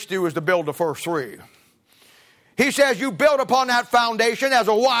advice to you is to build the first 3. He says you build upon that foundation as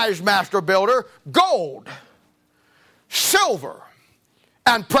a wise master builder, gold, silver,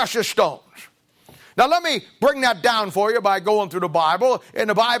 and precious stones. Now, let me bring that down for you by going through the Bible. In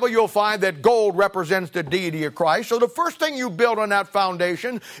the Bible, you'll find that gold represents the deity of Christ. So the first thing you build on that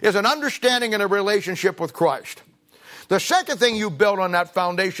foundation is an understanding and a relationship with Christ. The second thing you build on that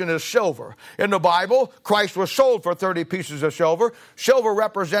foundation is silver. In the Bible, Christ was sold for 30 pieces of silver. Silver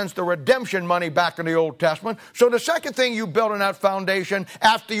represents the redemption money back in the Old Testament. So the second thing you build on that foundation,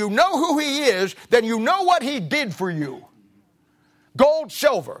 after you know who He is, then you know what He did for you. Gold,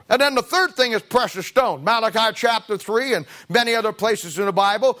 silver. And then the third thing is precious stone. Malachi chapter 3 and many other places in the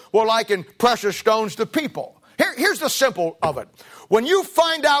Bible will liken precious stones to people. Here's the simple of it. When you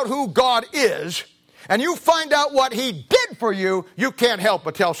find out who God is, and you find out what He did for you, you can't help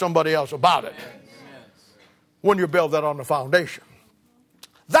but tell somebody else about it. When you build that on the foundation.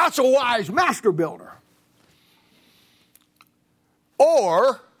 That's a wise master builder.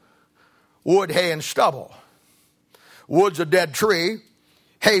 Or wood, hay, and stubble. Wood's a dead tree,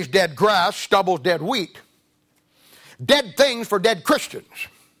 hay's dead grass, stubble's dead wheat. Dead things for dead Christians.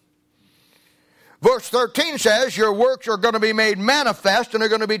 Verse 13 says, your works are going to be made manifest and they're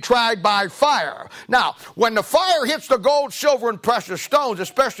going to be tried by fire. Now, when the fire hits the gold, silver, and precious stones,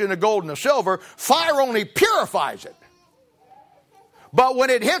 especially in the gold and the silver, fire only purifies it. But when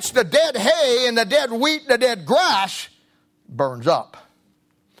it hits the dead hay and the dead wheat and the dead grass, it burns up.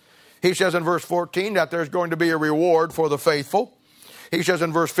 He says in verse 14 that there's going to be a reward for the faithful. He says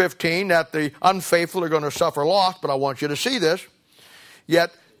in verse 15 that the unfaithful are going to suffer loss, but I want you to see this.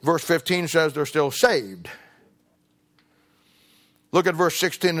 Yet, verse 15 says they're still saved. Look at verse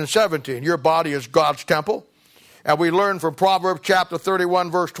 16 and 17. Your body is God's temple. And we learn from Proverbs chapter 31,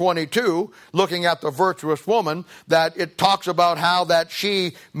 verse 22, looking at the virtuous woman, that it talks about how that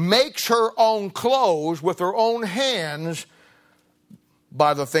she makes her own clothes with her own hands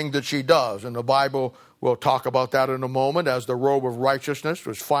by the thing that she does. And the Bible will talk about that in a moment as the robe of righteousness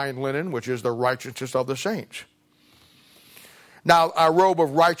was fine linen, which is the righteousness of the saints. Now, our robe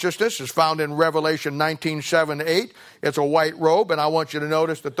of righteousness is found in Revelation 19:7-8. It's a white robe, and I want you to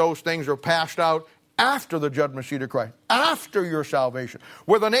notice that those things are passed out after the judgment seat of Christ, after your salvation.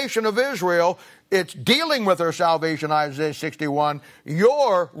 With the nation of Israel, it's dealing with their salvation, Isaiah 61.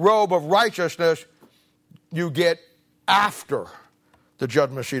 Your robe of righteousness you get after the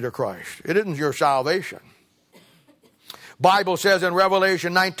judgment seat of Christ. It isn't your salvation. Bible says in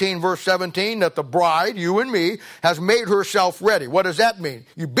Revelation 19 verse 17 that the bride, you and me, has made herself ready. What does that mean?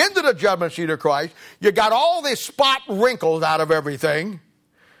 You've been to the judgment seat of Christ. You got all these spot wrinkles out of everything.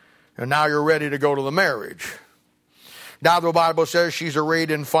 And now you're ready to go to the marriage. Now the Bible says she's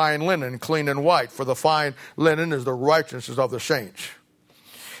arrayed in fine linen, clean and white, for the fine linen is the righteousness of the saints.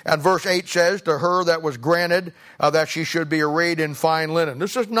 And verse 8 says, to her that was granted that she should be arrayed in fine linen.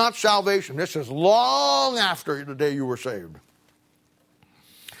 This is not salvation. This is long after the day you were saved.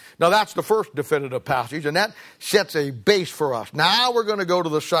 Now that's the first definitive passage, and that sets a base for us. Now we're going to go to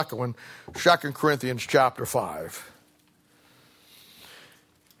the second one, 2 Corinthians chapter 5.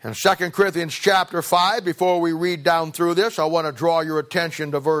 In 2 Corinthians chapter 5, before we read down through this, I want to draw your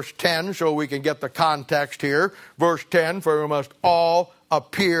attention to verse 10 so we can get the context here. Verse 10, for we must all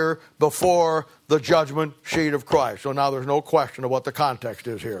appear before the judgment seat of Christ. So now there's no question of what the context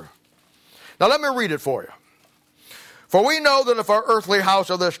is here. Now let me read it for you. For we know that if our earthly house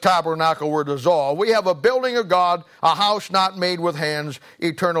of this tabernacle were dissolved, we have a building of God, a house not made with hands,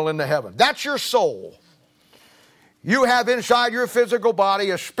 eternal in the heaven. That's your soul. You have inside your physical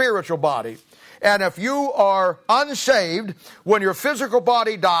body a spiritual body. And if you are unsaved, when your physical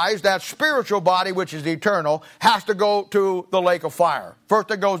body dies, that spiritual body, which is eternal, has to go to the lake of fire. First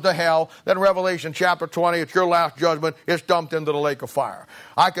it goes to hell, then Revelation chapter 20, it's your last judgment, it's dumped into the lake of fire.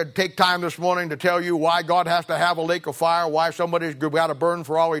 I could take time this morning to tell you why God has to have a lake of fire, why somebody's got to burn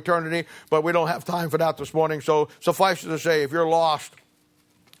for all eternity, but we don't have time for that this morning. So suffice it to say, if you're lost,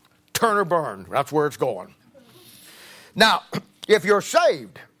 turn or burn. That's where it's going. Now, if you're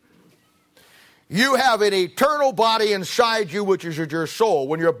saved, you have an eternal body inside you, which is your soul.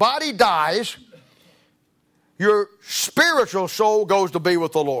 When your body dies, your spiritual soul goes to be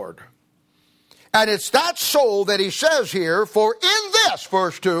with the Lord. And it's that soul that he says here, for in this,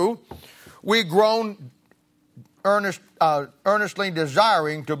 verse 2, we groan earnestly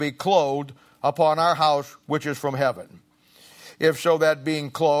desiring to be clothed upon our house, which is from heaven. If so, that being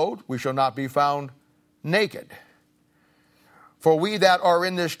clothed, we shall not be found naked. For we that are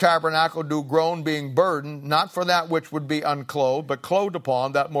in this tabernacle do groan, being burdened, not for that which would be unclothed, but clothed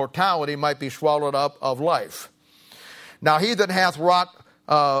upon, that mortality might be swallowed up of life. Now he that hath wrought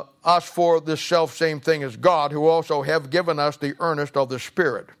us for this selfsame thing is God, who also have given us the earnest of the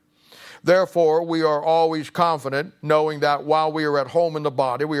Spirit. Therefore we are always confident, knowing that while we are at home in the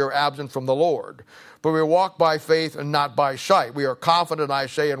body, we are absent from the Lord. But we walk by faith and not by sight. We are confident, I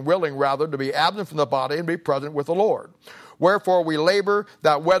say, and willing rather to be absent from the body and be present with the Lord. Wherefore we labor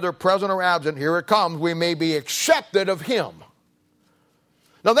that whether present or absent, here it comes, we may be accepted of him.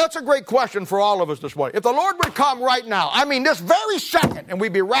 Now that's a great question for all of us this morning. If the Lord would come right now, I mean this very second, and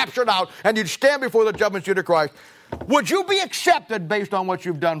we'd be raptured out, and you'd stand before the judgment seat of Christ, would you be accepted based on what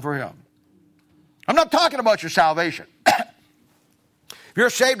you've done for him? I'm not talking about your salvation. If you're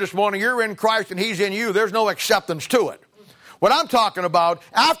saved this morning, you're in Christ and he's in you, there's no acceptance to it. What I'm talking about,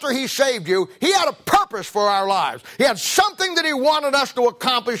 after he saved you, he had a purpose for our lives. He had something that he wanted us to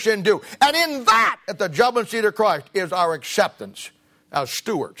accomplish and do. And in that, at the judgment seat of Christ, is our acceptance as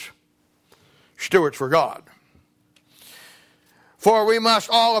stewards. Stewards for God. For we must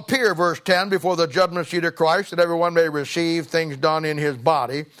all appear, verse 10, before the judgment seat of Christ, that everyone may receive things done in his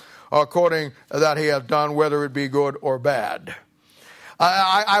body, according that he has done, whether it be good or bad.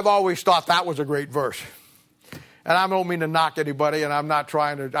 I've always thought that was a great verse. And I don't mean to knock anybody, and I'm not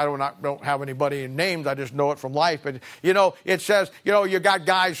trying to, don't have anybody in names, I just know it from life. But, it says, you got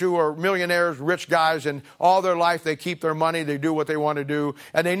guys who are millionaires, rich guys, and all their life they keep their money, they do what they want to do.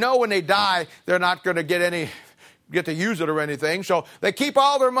 And they know when they die, they're not going to get to use it or anything. So they keep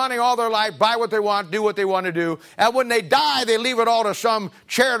all their money all their life, buy what they want, do what they want to do. And when they die, they leave it all to some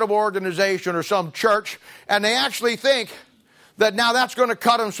charitable organization or some church. And they actually think that now that's going to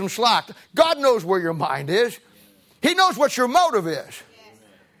cut them some slack. God knows where your mind is. He knows what your motive is. Yes.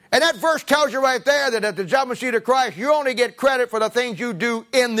 And that verse tells you right there that at the judgment seat of Christ, you only get credit for the things you do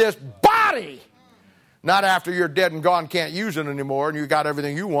in this body. Not after you're dead and gone, can't use it anymore, and you got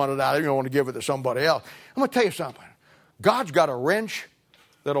everything you wanted out of it, you don't want to give it to somebody else. I'm going to tell you something. God's got a wrench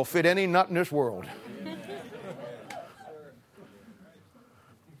that'll fit any nut in this world.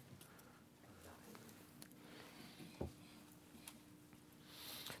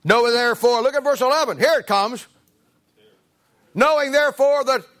 Knowing therefore, look at verse 11. Here it comes. Knowing therefore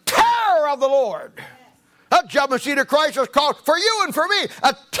the terror of the Lord. That judgment seat of Christ is called, for you and for me,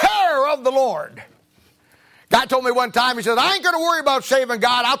 a terror of the Lord. God told me one time, he said, I ain't going to worry about saving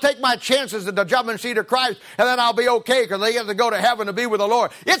God. I'll take my chances at the judgment seat of Christ, and then I'll be okay because they have to go to heaven to be with the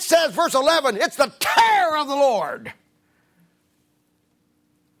Lord. It says, verse 11, it's the terror of the Lord.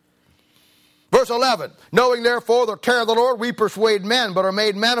 Verse 11, knowing therefore the terror of the Lord, we persuade men, but are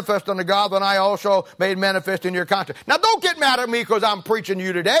made manifest unto God, that I also made manifest in your conscience. Now don't get mad at me because I'm preaching to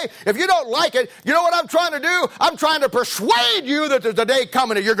you today. If you don't like it, you know what I'm trying to do? I'm trying to persuade you that there's a day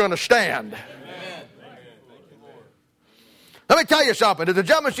coming that you're going to stand. Amen. Let me tell you something. At the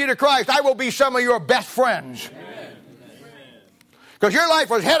judgment seat of Christ, I will be some of your best friends. Because your life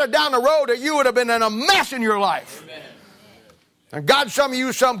was headed down the road that you would have been in a mess in your life. Amen. And God, some of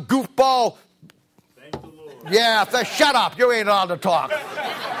you, some goofball. Thank the Lord. Yeah, shut up. You ain't allowed to talk.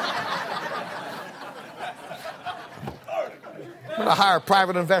 I'm going to hire a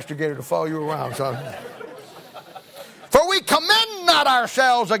private investigator to follow you around, son. For we commend not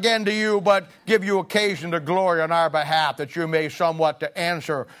ourselves again to you, but give you occasion to glory on our behalf, that you may somewhat to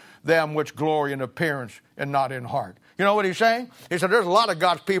answer them which glory in appearance and not in heart. You know what he's saying? He said there's a lot of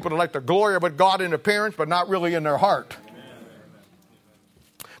God's people that like to glory about God in appearance, but not really in their heart. Amen.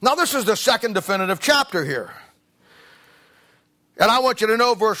 Now this is the second definitive chapter here. And I want you to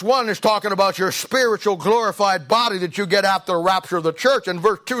know verse 1 is talking about your spiritual glorified body that you get after the rapture of the church. And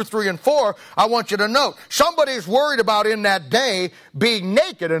verse 2, 3, and 4, I want you to note, somebody's worried about in that day being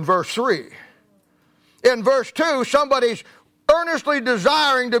naked in verse 3. In verse 2, somebody's earnestly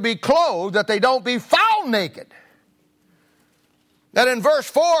desiring to be clothed, that they don't be found naked. And in verse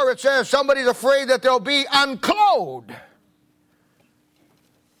 4 it says somebody's afraid that they'll be unclothed.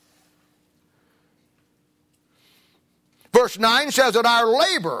 Verse 9 says that our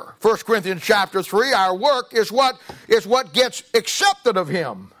labor, 1 Corinthians chapter 3, our work is what gets accepted of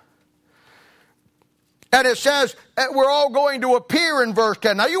him. And it says we're all going to appear in verse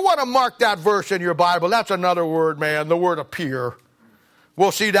 10. Now you want to mark that verse in your Bible. That's another word, man, the word appear.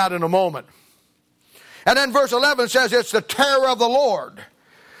 We'll see that in a moment. And then verse 11 says it's the terror of the Lord.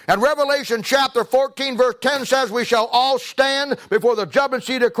 And Revelation chapter 14 verse 10 says we shall all stand before the judgment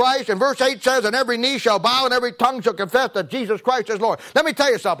seat of Christ. And verse 8 says, and every knee shall bow and every tongue shall confess that Jesus Christ is Lord. Let me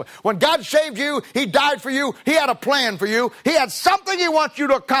tell you something. When God saved you, he died for you. He had a plan for you. He had something he wants you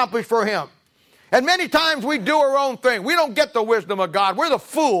to accomplish for him. And many times we do our own thing. We don't get the wisdom of God. We're the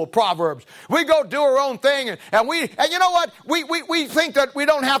fool, Proverbs. We go do our own thing, and you know what? We think that we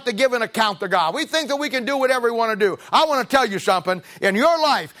don't have to give an account to God. We think that we can do whatever we want to do. I want to tell you something. In your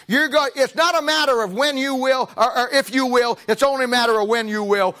life, it's not a matter of when you will or if you will. It's only a matter of when you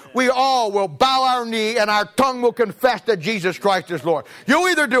will. We all will bow our knee and our tongue will confess that Jesus Christ is Lord. You'll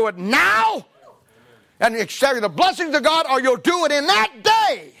either do it now and accept the blessings of God, or you'll do it in that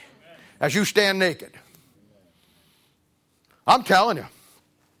day as you stand naked. I'm telling you.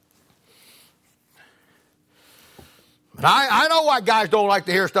 And I know why guys don't like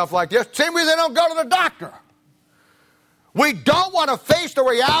to hear stuff like this. Same reason they don't go to the doctor. We don't want to face the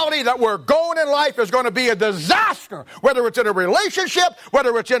reality that we're going in life is going to be a disaster. Whether it's in a relationship,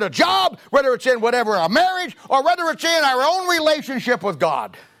 whether it's in a job, whether it's in whatever, a marriage, or whether it's in our own relationship with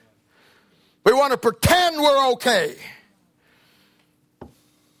God. We want to pretend we're okay.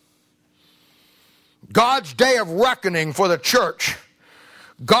 God's day of reckoning for the church.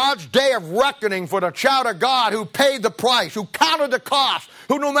 God's day of reckoning for the child of God who paid the price, who counted the cost,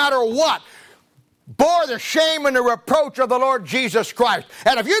 who no matter what, bore the shame and the reproach of the Lord Jesus Christ.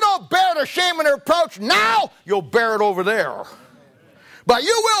 And if you don't bear the shame and the reproach now, you'll bear it over there. But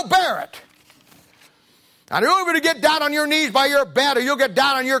you will bear it. And you're going to get down on your knees by your bed, or you'll get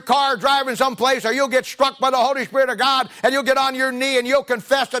down on your car driving someplace, or you'll get struck by the Holy Spirit of God, and you'll get on your knee and you'll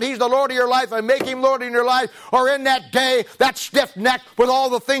confess that he's the Lord of your life and make him Lord in your life. Or in that day, that stiff neck with all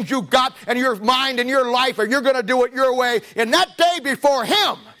the things you've got and your mind and your life, or you're going to do it your way. In that day before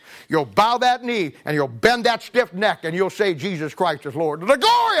him, you'll bow that knee and you'll bend that stiff neck and you'll say Jesus Christ is Lord. The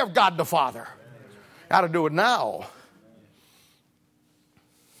glory of God the Father. Got to do it now.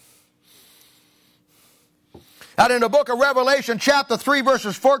 And in the book of Revelation, chapter 3,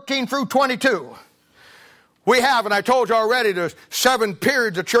 verses 14 through 22, we have, and I told you already, there's 7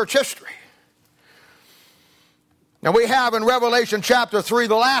 periods of church history. And we have in Revelation chapter 3,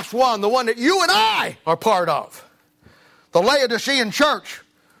 the last one, the one that you and I are part of. The Laodicean church,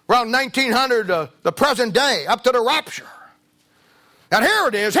 around 1900, the present day, up to the rapture. And here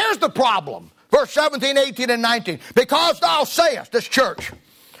it is, here's the problem. Verse 17, 18, and 19. Because thou sayest, this church,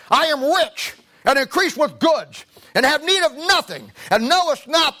 I am rich and increased with goods, and have need of nothing, and knowest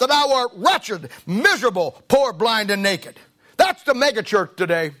not that thou art wretched, miserable, poor, blind, and naked. That's the megachurch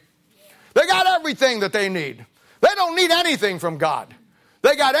today. They got everything that they need. They don't need anything from God.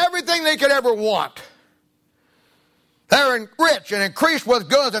 They got everything they could ever want. They're rich and increased with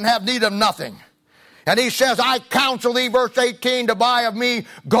goods and have need of nothing. And he says, I counsel thee, verse 18, to buy of me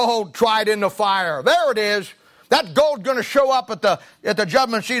gold tried in the fire. There it is. That gold's going to show up at the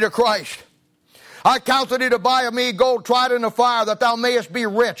judgment seat of Christ. I counsel thee to buy of me gold tried in the fire, that thou mayest be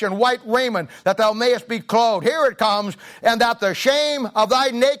rich, and white raiment, that thou mayest be clothed. Here it comes. And that the shame of thy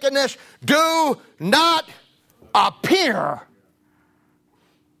nakedness do not appear.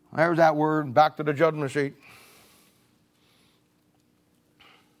 There's that word, back to the judgment seat.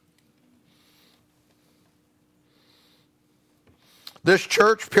 This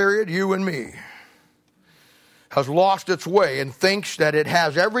church, period, you and me, has lost its way and thinks that it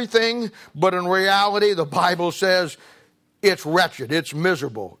has everything, but in reality, the Bible says it's wretched, it's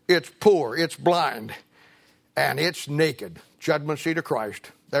miserable, it's poor, it's blind, and it's naked. Judgment seat of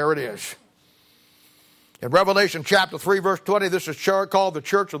Christ. There it is. In Revelation chapter 3, verse 20, this is called the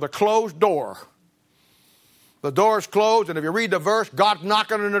church of the closed door. The door is closed, and if you read the verse, God's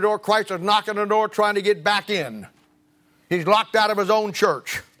knocking on the door, Christ is knocking on the door trying to get back in. He's locked out of his own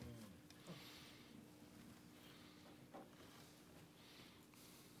church.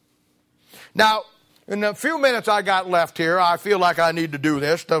 Now, in the few minutes I got left here, I feel like I need to do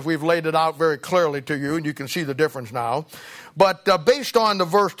this because we've laid it out very clearly to you, and you can see the difference now. But based on the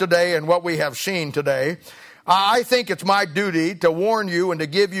verse today and what we have seen today, I think it's my duty to warn you and to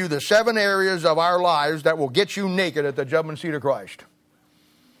give you the 7 areas of our lives that will get you naked at the judgment seat of Christ.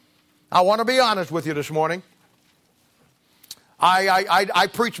 I want to be honest with you this morning. I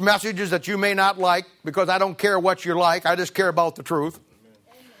preach messages that you may not like because I don't care what you like. I just care about the truth.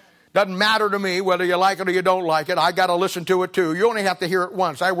 Doesn't matter to me whether you like it or you don't like it. I got to listen to it too. You only have to hear it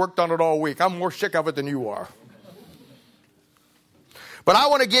once. I worked on it all week. I'm more sick of it than you are. But I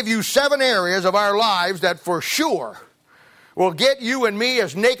want to give you 7 areas of our lives that for sure will get you and me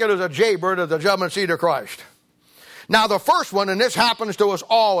as naked as a jaybird at the judgment seat of Christ. Now the first one, and this happens to us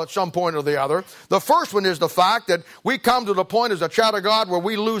all at some point or the other, the first one is the fact that we come to the point as a child of God where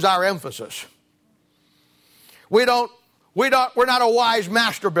we lose our emphasis. We're not a wise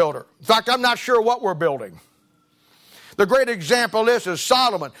master builder. In fact, I'm not sure what we're building. The great example of this is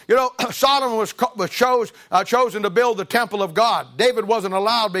Solomon. You know, Solomon was chosen to build the temple of God. David wasn't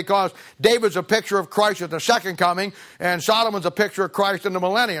allowed because David's a picture of Christ at the second coming, and Solomon's a picture of Christ in the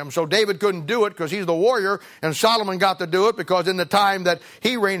millennium. So David couldn't do it because he's the warrior, and Solomon got to do it because in the time that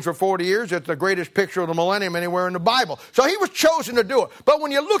he reigned for 40 years, it's the greatest picture of the millennium anywhere in the Bible. So he was chosen to do it. But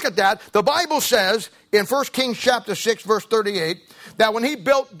when you look at that, the Bible says in 1 Kings chapter 6, verse 38, that when he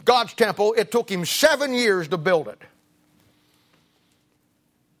built God's temple, it took him 7 years to build it.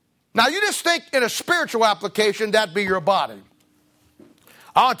 Now, you just think in a spiritual application, that'd be your body.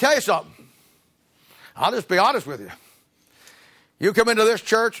 I'll tell you something. I'll just be honest with you. You come into this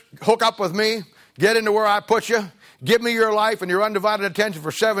church, hook up with me, get into where I put you, give me your life and your undivided attention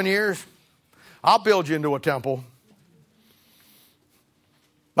for 7 years, I'll build you into a temple.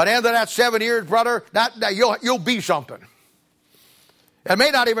 By the end of that 7 years, brother, you'll be something. It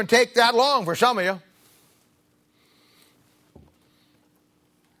may not even take that long for some of you.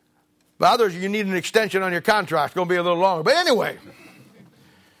 But others, you need an extension on your contract. It's going to be a little longer. But anyway,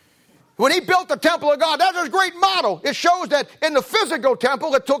 when he built the temple of God, that's his great model. It shows that in the physical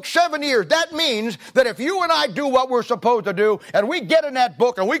temple, it took 7 years. That means that if you and I do what we're supposed to do, and we get in that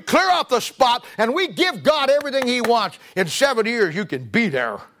book, and we clear out the spot, and we give God everything he wants, in 7 years, you can be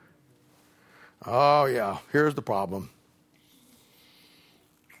there. Oh, yeah. Here's the problem.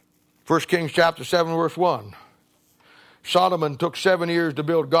 1 Kings chapter 7, verse 1. Solomon took 7 years to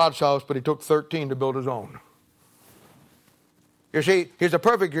build God's house, but he took 13 to build his own. You see, he's a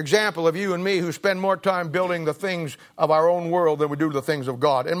perfect example of you and me who spend more time building the things of our own world than we do the things of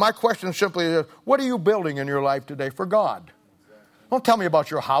God. And my question simply is, what are you building in your life today for God? Don't tell me about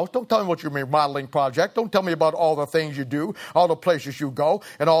your house. Don't tell me what your remodeling project. Don't tell me about all the things you do, all the places you go,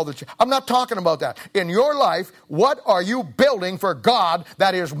 and all the... I'm not talking about that. In your life, what are you building for God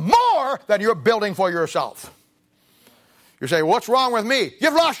that is more than you're building for yourself? You say, what's wrong with me?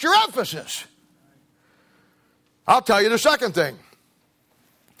 You've lost your emphasis. I'll tell you the second thing.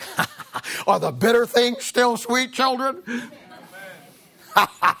 Are the bitter things still sweet, children?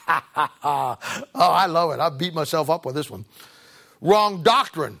 Oh, I love it. I beat myself up with this one. Wrong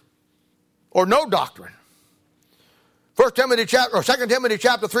doctrine or no doctrine. 2 Timothy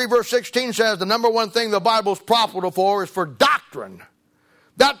chapter 3, verse 16 says the number one thing the Bible's profitable for is for doctrine.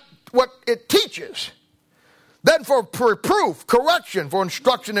 That's what it teaches. Then for reproof, correction, for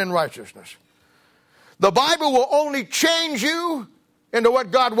instruction in righteousness. The Bible will only change you into what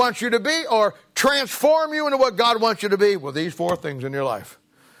God wants you to be or transform you into what God wants you to be with these 4 things in your life.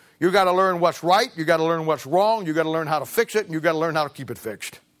 You got to learn what's right, you got to learn what's wrong, you got to learn how to fix it, and you got to learn how to keep it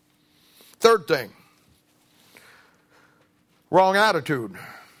fixed. Third thing, wrong attitude.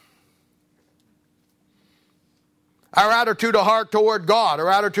 Our attitude of heart toward God, our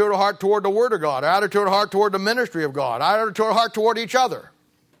attitude of heart toward the Word of God, our attitude of heart toward the ministry of God, our attitude of heart toward each other.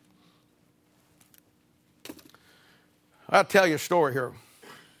 I'll tell you a story here.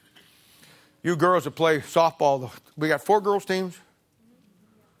 You girls that play softball, we got 4 girls teams?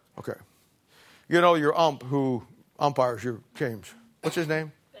 Okay. You know your ump who umpires your games. What's his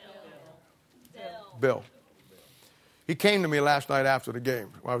name? Bill. He came to me last night after the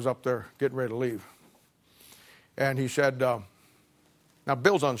game. I was up there getting ready to leave. And he said, now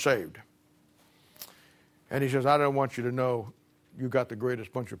Bill's unsaved. And he says, I don't want you to know you got the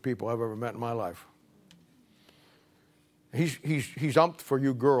greatest bunch of people I've ever met in my life. He's umped for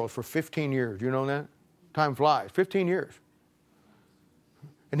you girls for 15 years. You know that? Time flies. 15 years.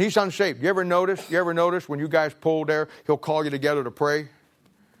 And he's unsaved. You ever notice when you guys pull there, he'll call you together to pray?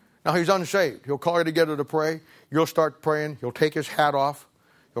 Now he's unsaved. He'll call you together to pray. You'll start praying. He'll take his hat off.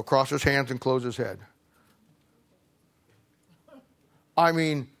 He'll cross his hands and close his head. I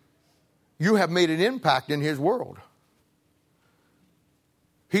mean, you have made an impact in his world.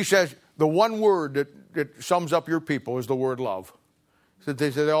 He says the one word that sums up your people is the word love. So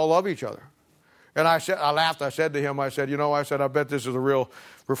they say they all love each other. And I laughed. I said to him, I said, I bet this is a real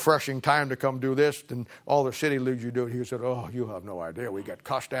refreshing time to come do this. And all the city leads you do it. He said, oh, you have no idea. We get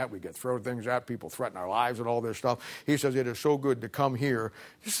cussed at. We get thrown things at. People threaten our lives and all this stuff. He says, it is so good to come here.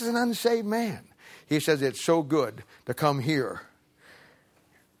 This is an unsaved man. He says, it's so good to come here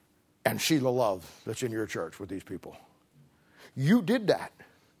and see the love that's in your church with these people. You did that.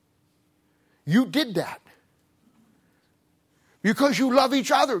 You did that. Because you love each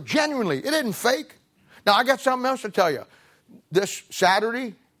other, genuinely. It isn't fake. Now, I got something else to tell you. This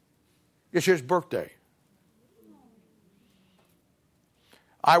Saturday is his birthday.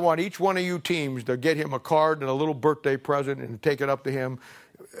 I want each one of you teams to get him a card and a little birthday present and take it up to him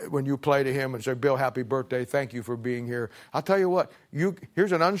when you play to him and say, Bill, happy birthday. Thank you for being here. I'll tell you what.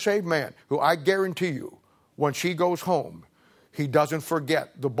 Here's an unsaved man who I guarantee you, when she goes home, he doesn't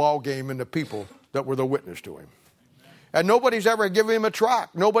forget the ball game and the people that were the witness to him. And nobody's ever given him a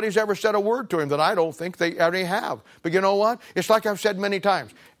tract. Nobody's ever said a word to him that I don't think they ever have. But you know what? It's like I've said many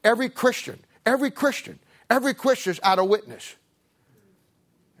times. Every Christian is out a witness.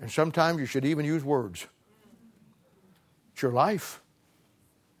 And sometimes you should even use words. It's your life.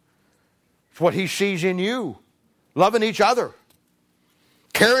 It's what he sees in you. Loving each other.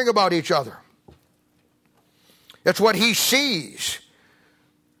 Caring about each other. It's what he sees.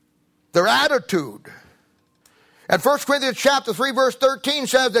 Their attitude. And 1 Corinthians chapter 3, verse 13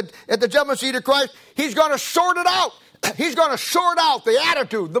 says that at the judgment seat of Christ, he's going to sort it out. He's going to sort out the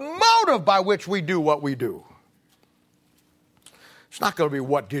attitude, the motive by which we do what we do. It's not going to be,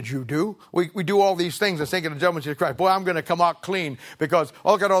 what did you do? We do all these things and think of the judgment seat of Christ. Boy, I'm going to come out clean because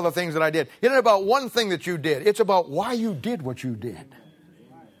look at all the things that I did. It isn't about one thing that you did. It's about why you did what you did.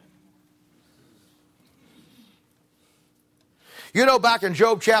 You know, back in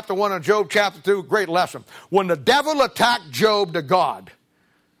Job chapter 1 and Job chapter 2, great lesson. When the devil attacked Job to God,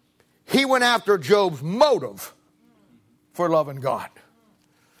 he went after Job's motive for loving God.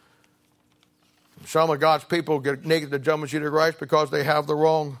 Some of God's people get naked to the judgment seat of Christ because they have the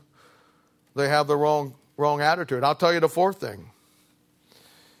wrong attitude. I'll tell you the fourth thing.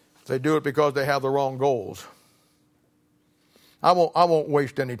 They do it because they have the wrong goals. I won't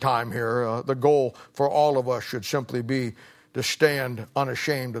waste any time here. The goal for all of us should simply be to stand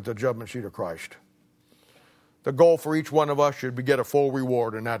unashamed at the judgment seat of Christ. The goal for each one of us should be get a full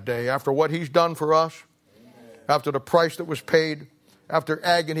reward in that day. After what he's done for us, after the price that was paid, after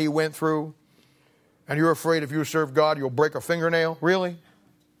agony he went through, and you're afraid if you serve God, you'll break a fingernail? Really?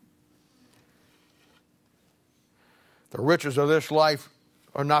 The riches of this life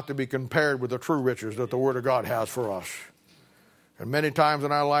are not to be compared with the true riches that the Word of God has for us. And many times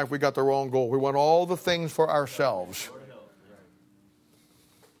in our life, we got the wrong goal. We want all the things for ourselves.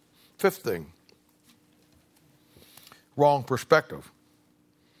 Fifth thing, wrong perspective.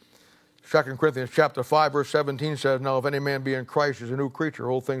 2 Corinthians chapter 5, verse 17 says, now if any man be in Christ, is a new creature.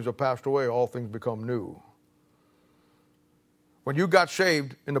 Old things have passed away, all things become new. When you got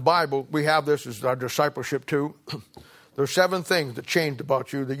saved in the Bible, we have this as our discipleship too. There's 7 things that changed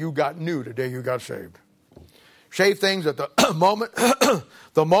about you that you got new the day you got saved. Saved things at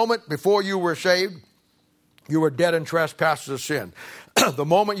the moment before you were saved, you were dead in trespasses of sin. The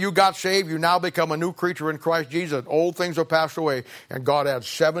moment you got saved, you now become a new creature in Christ Jesus. Old things are passed away, and God adds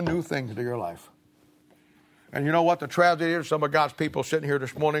 7 new things to your life. And you know what the tragedy is? Some of God's people sitting here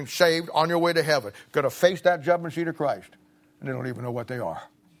this morning, saved, on your way to heaven, going to face that judgment seat of Christ, and they don't even know what they are.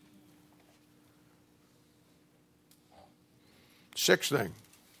 6th thing,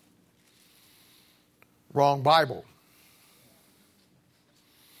 wrong Bible.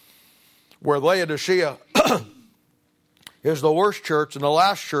 Where Laodicea is the worst church and the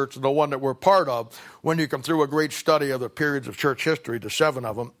last church and the one that we're part of, when you come through a great study of the periods of church history, the 7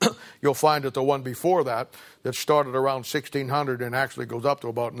 of them, you'll find that the one before that started around 1600 and actually goes up to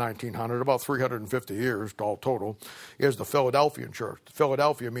about 1900, about 350 years all total, is the Philadelphian church.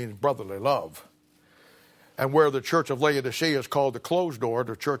 Philadelphia means brotherly love. And where the church of Laodicea is called the closed door,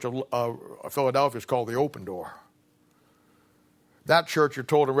 the church of Philadelphia is called the open door. That church, you're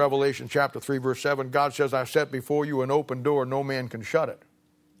told in Revelation chapter 3, verse 7, God says, I set before you an open door, no man can shut it.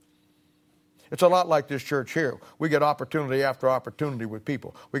 It's a lot like this church here. We get opportunity after opportunity with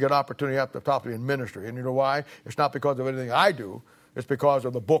people. We get opportunity after opportunity in ministry. And you know why? It's not because of anything I do. It's because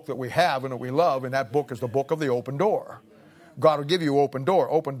of the book that we have and that we love, and that book is the book of the open door. God will give you open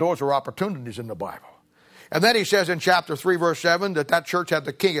door. Open doors are opportunities in the Bible. And then he says in chapter 3, verse 7, that church had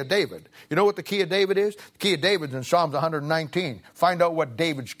the key of David. You know what the key of David is? The key of David is in Psalms 119. Find out what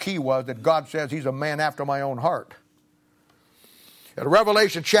David's key was, that God says he's a man after my own heart. In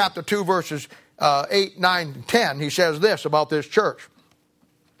Revelation chapter 2, verses 8, 9, and 10, he says this about this church.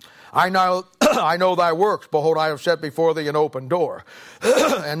 I know thy works. Behold, I have set before thee an open door,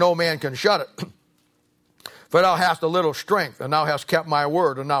 and no man can shut it. For thou hast a little strength, and thou hast kept my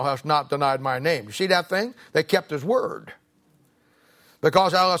word, and thou hast not denied my name. You see that thing? They kept his word.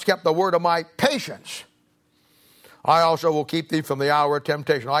 Because thou hast kept the word of my patience, I also will keep thee from the hour of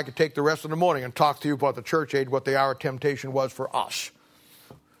temptation. I could take the rest of the morning and talk to you about the church age, what the hour of temptation was for us.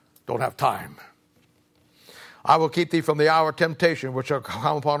 Don't have time. I will keep thee from the hour of temptation, which shall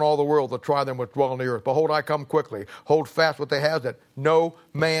come upon all the world to try them which dwell on the earth. Behold, I come quickly. Hold fast what they have, that no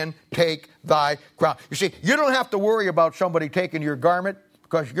man take thy crown. You see, you don't have to worry about somebody taking your garment,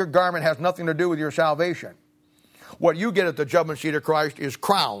 because your garment has nothing to do with your salvation. What you get at the judgment seat of Christ is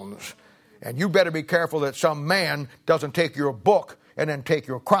crowns. And you better be careful that some man doesn't take your book and then take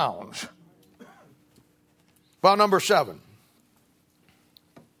your crowns. Well, number 7.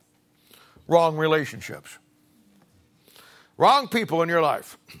 Wrong relationships. Wrong people in your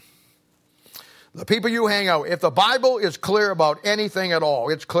life. The people you hang out with. If the Bible is clear about anything at all,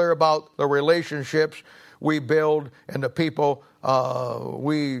 it's clear about the relationships we build and the people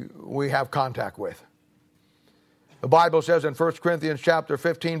we have contact with. The Bible says in 1 Corinthians chapter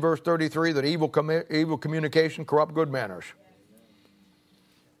 15, verse 33, that evil communication corrupt good manners.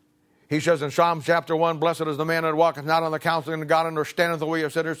 He says in Psalm chapter 1, blessed is the man that walketh not on the counsel of God, nor standeth the way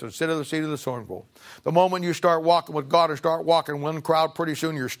of sinners, and sitteth the seat of the scornful. The moment you start walking with God and start walking in one crowd, pretty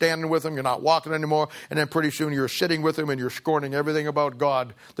soon you're standing with him, you're not walking anymore, and then pretty soon you're sitting with him and you're scorning everything about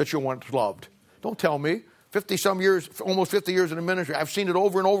God that you once loved. Don't tell me. 50-some years, almost 50 years in the ministry, I've seen it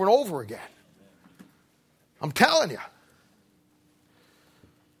over and over and over again. I'm telling you.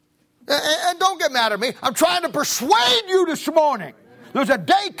 And don't get mad at me. I'm trying to persuade you this morning. There's a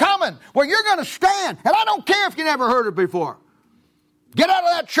day coming where you're going to stand, and I don't care if you never heard it before. Get out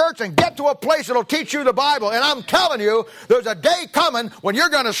of that church and get to a place that'll teach you the Bible. And I'm telling you, there's a day coming when you're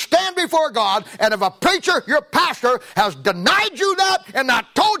going to stand before God, and if a preacher, your pastor, has denied you that and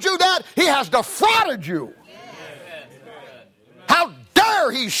not told you that, he has defrauded you. How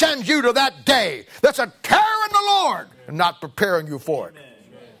dare he send you to that day that's a terror in the Lord and not preparing you for it.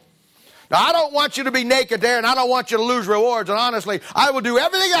 Now, I don't want you to be naked there, and I don't want you to lose rewards. And honestly, I will do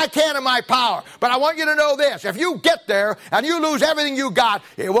everything I can in my power. But I want you to know this. If you get there and you lose everything you got,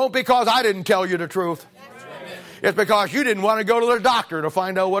 it won't be because I didn't tell you the truth. It's because you didn't want to go to the doctor to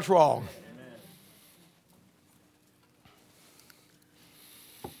find out what's wrong.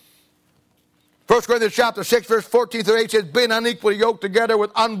 1 Corinthians chapter 6, verse 14 through 8 says, being unequally yoked together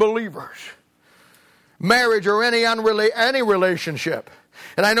with unbelievers. Marriage or any relationship.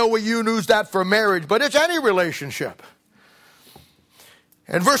 And I know we use that for marriage, but it's any relationship.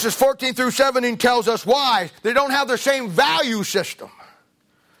 And verses 14 through 17 tells us why. They don't have the same value system.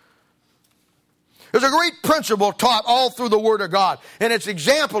 There's a great principle taught all through the Word of God. And it's an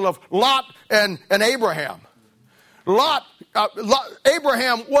example of Lot and Abraham.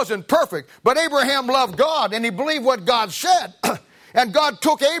 Abraham wasn't perfect, but Abraham loved God and he believed what God said. And God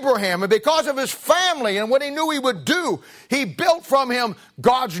took Abraham, and because of his family and what he knew he would do, he built from him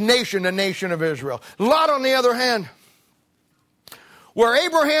God's nation, the nation of Israel. Lot, on the other hand, where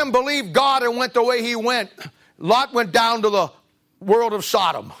Abraham believed God and went the way he went, Lot went down to the world of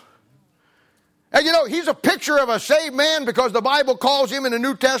Sodom. And you know, he's a picture of a saved man because the Bible calls him in the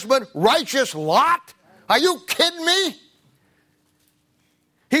New Testament righteous Lot. Are you kidding me?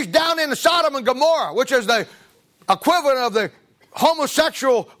 He's down in Sodom and Gomorrah, which is the equivalent of the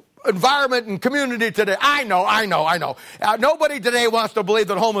homosexual environment and community today. I know. Nobody today wants to believe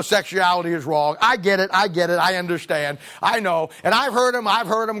that homosexuality is wrong. I get it, I understand. I know. And I've heard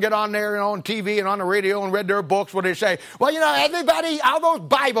them get on there, on TV and on the radio and read their books where they say, well, everybody, all those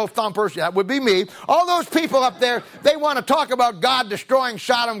Bible thumpers, that would be me, all those people up there, they want to talk about God destroying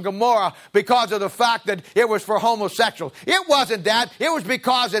Sodom and Gomorrah because of the fact that it was for homosexuals. It wasn't that. It was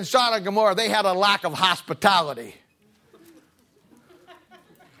because in Sodom and Gomorrah they had a lack of hospitality.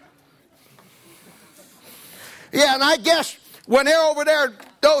 Yeah, and I guess when they're over there,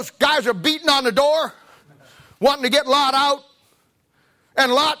 those guys are beating on the door, wanting to get Lot out.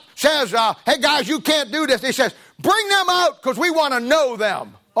 And Lot says, hey guys, you can't do this. He says, bring them out because we want to know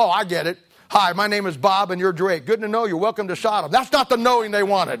them. Oh, I get it. Hi, my name is Bob and you're Drake. Good to know you. Welcome to Sodom. That's not the knowing they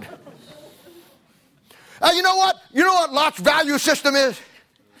wanted. You know what? You know what Lot's value system is?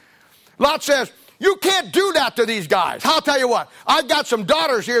 Lot says, you can't do that to these guys. I'll tell you what. I've got some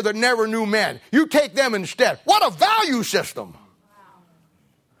daughters here that never knew men. You take them instead. What a value system.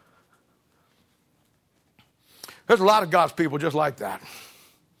 There's a lot of God's people just like that.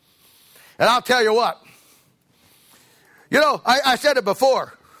 And I'll tell you what. You know, I said it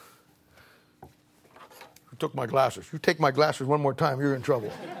before. Who took my glasses? You take my glasses one more time, you're in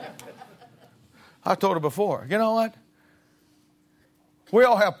trouble. I told it before. You know what? We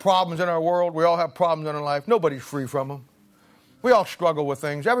all have problems in our world. We all have problems in our life. Nobody's free from them. We all struggle with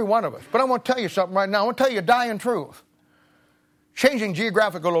things, every one of us. But I want to tell you something right now. I want to tell you a dying truth. Changing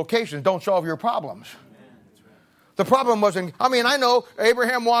geographical locations don't solve your problems. The problem wasn't, I know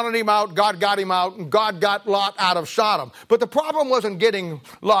Abraham wanted him out, God got him out, and God got Lot out of Sodom. But the problem wasn't getting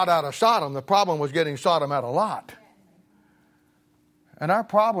Lot out of Sodom. The problem was getting Sodom out of Lot. And our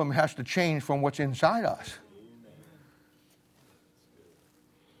problem has to change from what's inside us.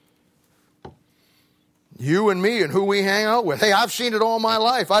 You and me and who we hang out with. Hey, I've seen it all my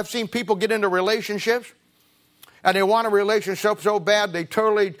life. I've seen people get into relationships and they want a relationship so bad they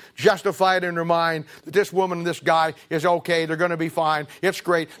totally justify it in their mind that this woman and this guy is okay. They're going to be fine. It's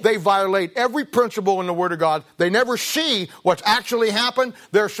great. They violate every principle in the Word of God. They never see what's actually happened.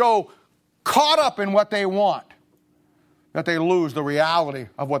 They're so caught up in what they want that they lose the reality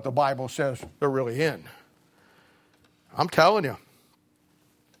of what the Bible says they're really in. I'm telling you.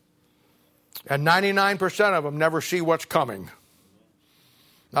 And 99% of them never see what's coming.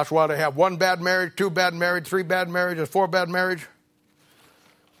 That's why they have 1 bad marriage, 2 bad marriage, 3 bad marriages, 4 bad marriage.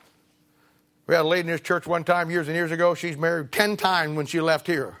 We had a lady in this church one time years and years ago. She's married 10 times when she left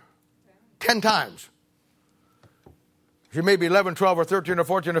here. 10 times. She may be 11, 12, or 13, or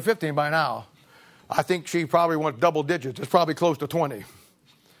 14, or 15 by now. I think she probably went double digits. It's probably close to 20.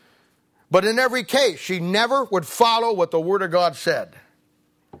 But in every case, she never would follow what the Word of God said.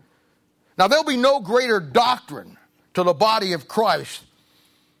 Now, there'll be no greater doctrine to the body of Christ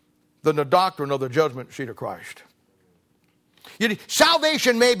than the doctrine of the judgment seat of Christ.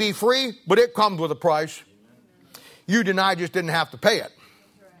 Salvation may be free, but it comes with a price. You and I just didn't have to pay it.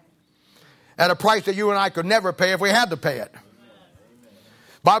 At a price that you and I could never pay if we had to pay it. The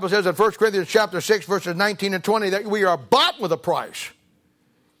Bible says in 1 Corinthians chapter 6, verses 19 and 20, that we are bought with a price.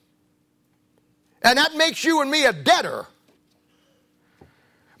 And that makes you and me a debtor.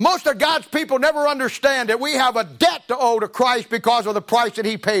 Most of God's people never understand that we have a debt to owe to Christ because of the price that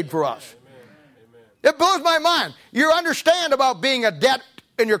He paid for us. Amen. It blows my mind. You understand about being a debt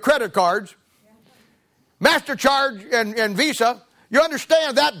in your credit cards, MasterCard and Visa. You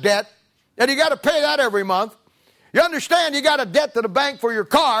understand that debt, and you got to pay that every month. You understand you got a debt to the bank for your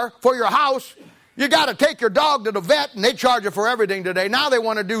car, for your house. You got to take your dog to the vet, and they charge you for everything today. Now they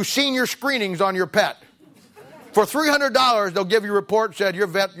want to do senior screenings on your pet. For $300, they'll give you a report that said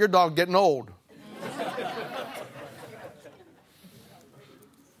your dog's getting old.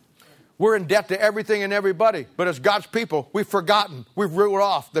 We're in debt to everything and everybody. But as God's people, we've forgotten. We've wrote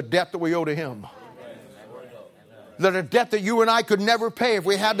off the debt that we owe to Him. That a debt that you and I could never pay if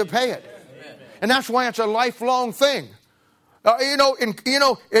we had to pay it. And that's why it's a lifelong thing. There'll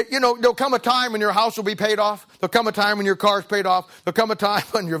come a time when your house will be paid off. There'll come a time when your car's paid off. There'll come a time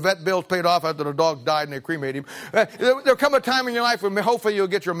when your vet bill's paid off after the dog died and they cremated him. There'll come a time in your life when hopefully you'll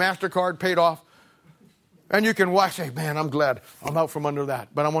get your MasterCard paid off. And you can say, man, I'm glad I'm out from under that.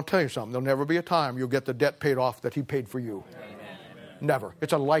 But I want to tell you something. There'll never be a time you'll get the debt paid off that He paid for you. Amen. Never.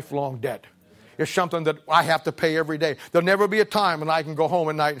 It's a lifelong debt. It's something that I have to pay every day. There'll never be a time when I can go home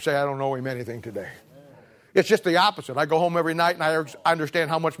at night and say, I don't owe Him anything today. It's just the opposite. I go home every night and I understand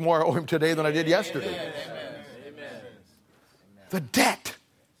how much more I owe Him today than I did yesterday. Amen. The debt.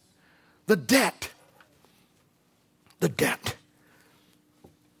 The debt. The debt.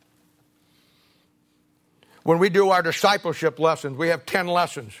 When we do our discipleship lessons, we have 10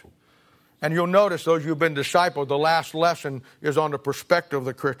 lessons. And you'll notice those who've been discipled, the last lesson is on the perspective of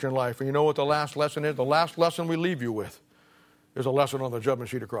the Christian life. And you know what the last lesson is? The last lesson we leave you with is a lesson on the judgment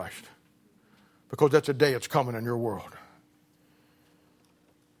seat of Christ. Because that's a day it's coming in your world.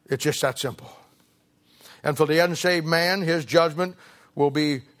 It's just that simple. And for the unsaved man, his judgment will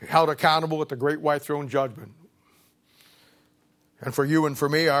be held accountable at the great white throne judgment. And for you and for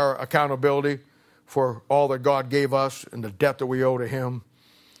me, our accountability for all that God gave us and the debt that we owe to Him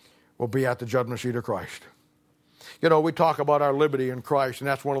will be at the judgment seat of Christ. You know, we talk about our liberty in Christ, and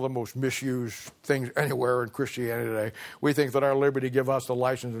that's one of the most misused things anywhere in Christianity today. We think that our liberty gives us the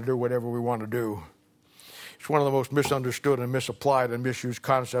license to do whatever we want to do. It's one of the most misunderstood and misapplied and misused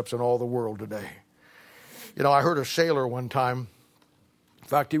concepts in all the world today. You know, I heard a sailor one time. In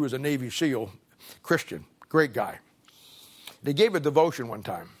fact, he was a Navy SEAL, Christian, great guy. He gave a devotion one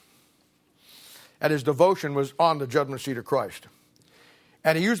time. And his devotion was on the judgment seat of Christ.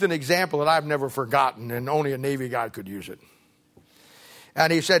 And he used an example that I've never forgotten, and only a Navy guy could use it.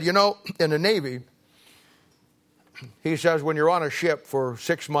 And he said, you know, in the Navy, he says, when you're on a ship for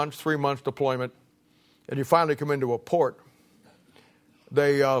 6 months, 3 months deployment, and you finally come into a port,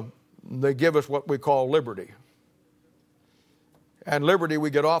 they give us what we call liberty. And liberty, we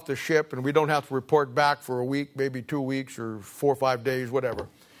get off the ship, and we don't have to report back for a week, maybe 2 weeks, or 4 or 5 days, whatever.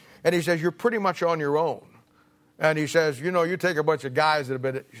 And he says, you're pretty much on your own. And he says, you know, you take a bunch of guys that have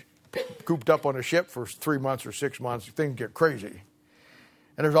been cooped up on a ship for 3 months or 6 months, things get crazy.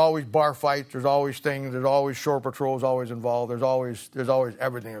 And there's always bar fights, there's always things, there's always shore patrols always involved, there's always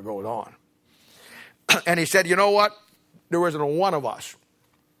everything that goes on. And he said, you know what? There isn't a one of us,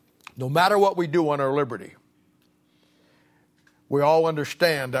 no matter what we do on our liberty, we all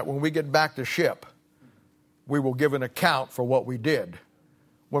understand that when we get back to ship, we will give an account for what we did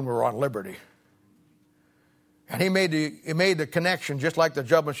when we were on liberty. And he made the connection just like the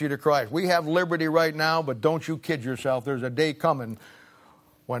judgment seat of Christ. We have liberty right now, but don't you kid yourself. There's a day coming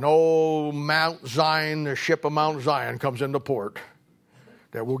when old Mount Zion, the ship of Mount Zion, comes into port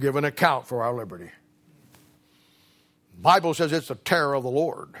that we'll give an account for our liberty. The Bible says it's the terror of the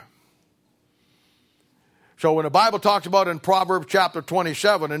Lord. So when the Bible talks about in Proverbs chapter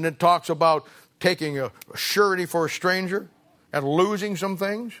 27, and it talks about taking a surety for a stranger and losing some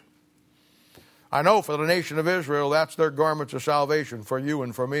things, I know for the nation of Israel, that's their garments of salvation for you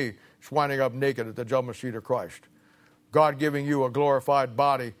and for me. It's winding up naked at the judgment seat of Christ. God giving you a glorified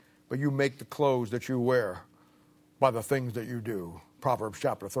body, but you make the clothes that you wear by the things that you do. Proverbs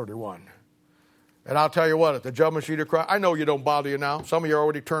chapter 31. And I'll tell you what, at the judgment seat of Christ, I know you don't bother you now. Some of you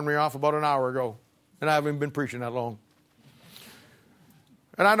already turned me off about an hour ago, and I haven't been preaching that long.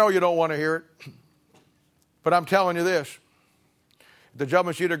 And I know you don't want to hear it, but I'm telling you this. The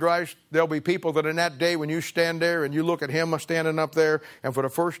judgment seat of Christ, there'll be people that in that day when you stand there and you look at him standing up there, and for the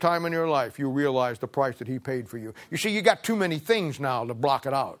first time in your life, you realize the price that he paid for you. You see, you got too many things now to block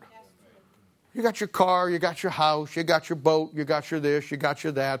it out. You got your car, you got your house, you got your boat, you got your this, you got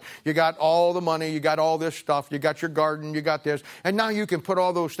your that, you got all the money, you got all this stuff, you got your garden, you got this, and now you can put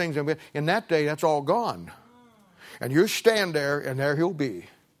all those things in. In that day, that's all gone. And you stand there, and there he'll be.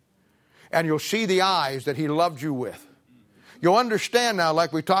 And you'll see the eyes that he loved you with. You'll understand now,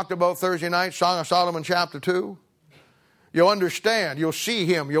 like we talked about Thursday night, Song of Solomon chapter 2. You'll understand. You'll see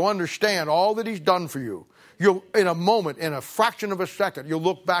him. You'll understand all that he's done for you. You'll, in a moment, in a fraction of a second, you'll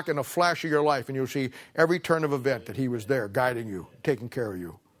look back in a flash of your life and you'll see every turn of event that he was there guiding you, taking care of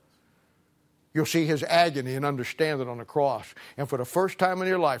you. You'll see his agony and understand it on the cross. And for the first time in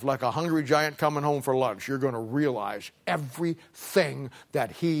your life, like a hungry giant coming home for lunch, you're going to realize everything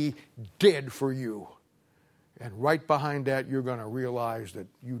that he did for you. And right behind that, you're going to realize that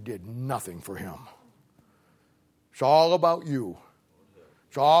you did nothing for him. It's all about you.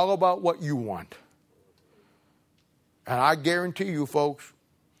 It's all about what you want. And I guarantee you, folks,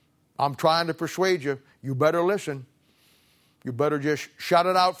 I'm trying to persuade you, you better listen. You better just shut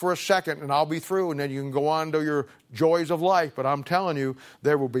it out for a second and I'll be through, and then you can go on to your joys of life. But I'm telling you,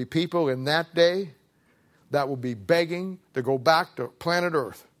 there will be people in that day that will be begging to go back to planet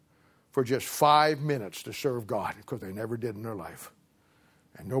Earth for just 5 minutes to serve God, because they never did in their life.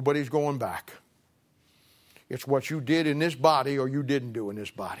 And nobody's going back. It's what you did in this body or you didn't do in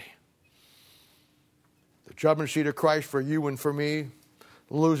this body. The judgment seat of Christ for you and for me,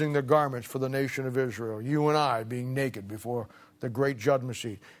 losing the garments for the nation of Israel. You and I being naked before the great judgment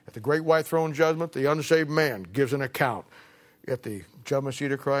seat. At the great white throne judgment, the unsaved man gives an account. At the judgment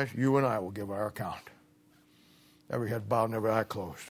seat of Christ, you and I will give our account. Every head bowed and every eye closed.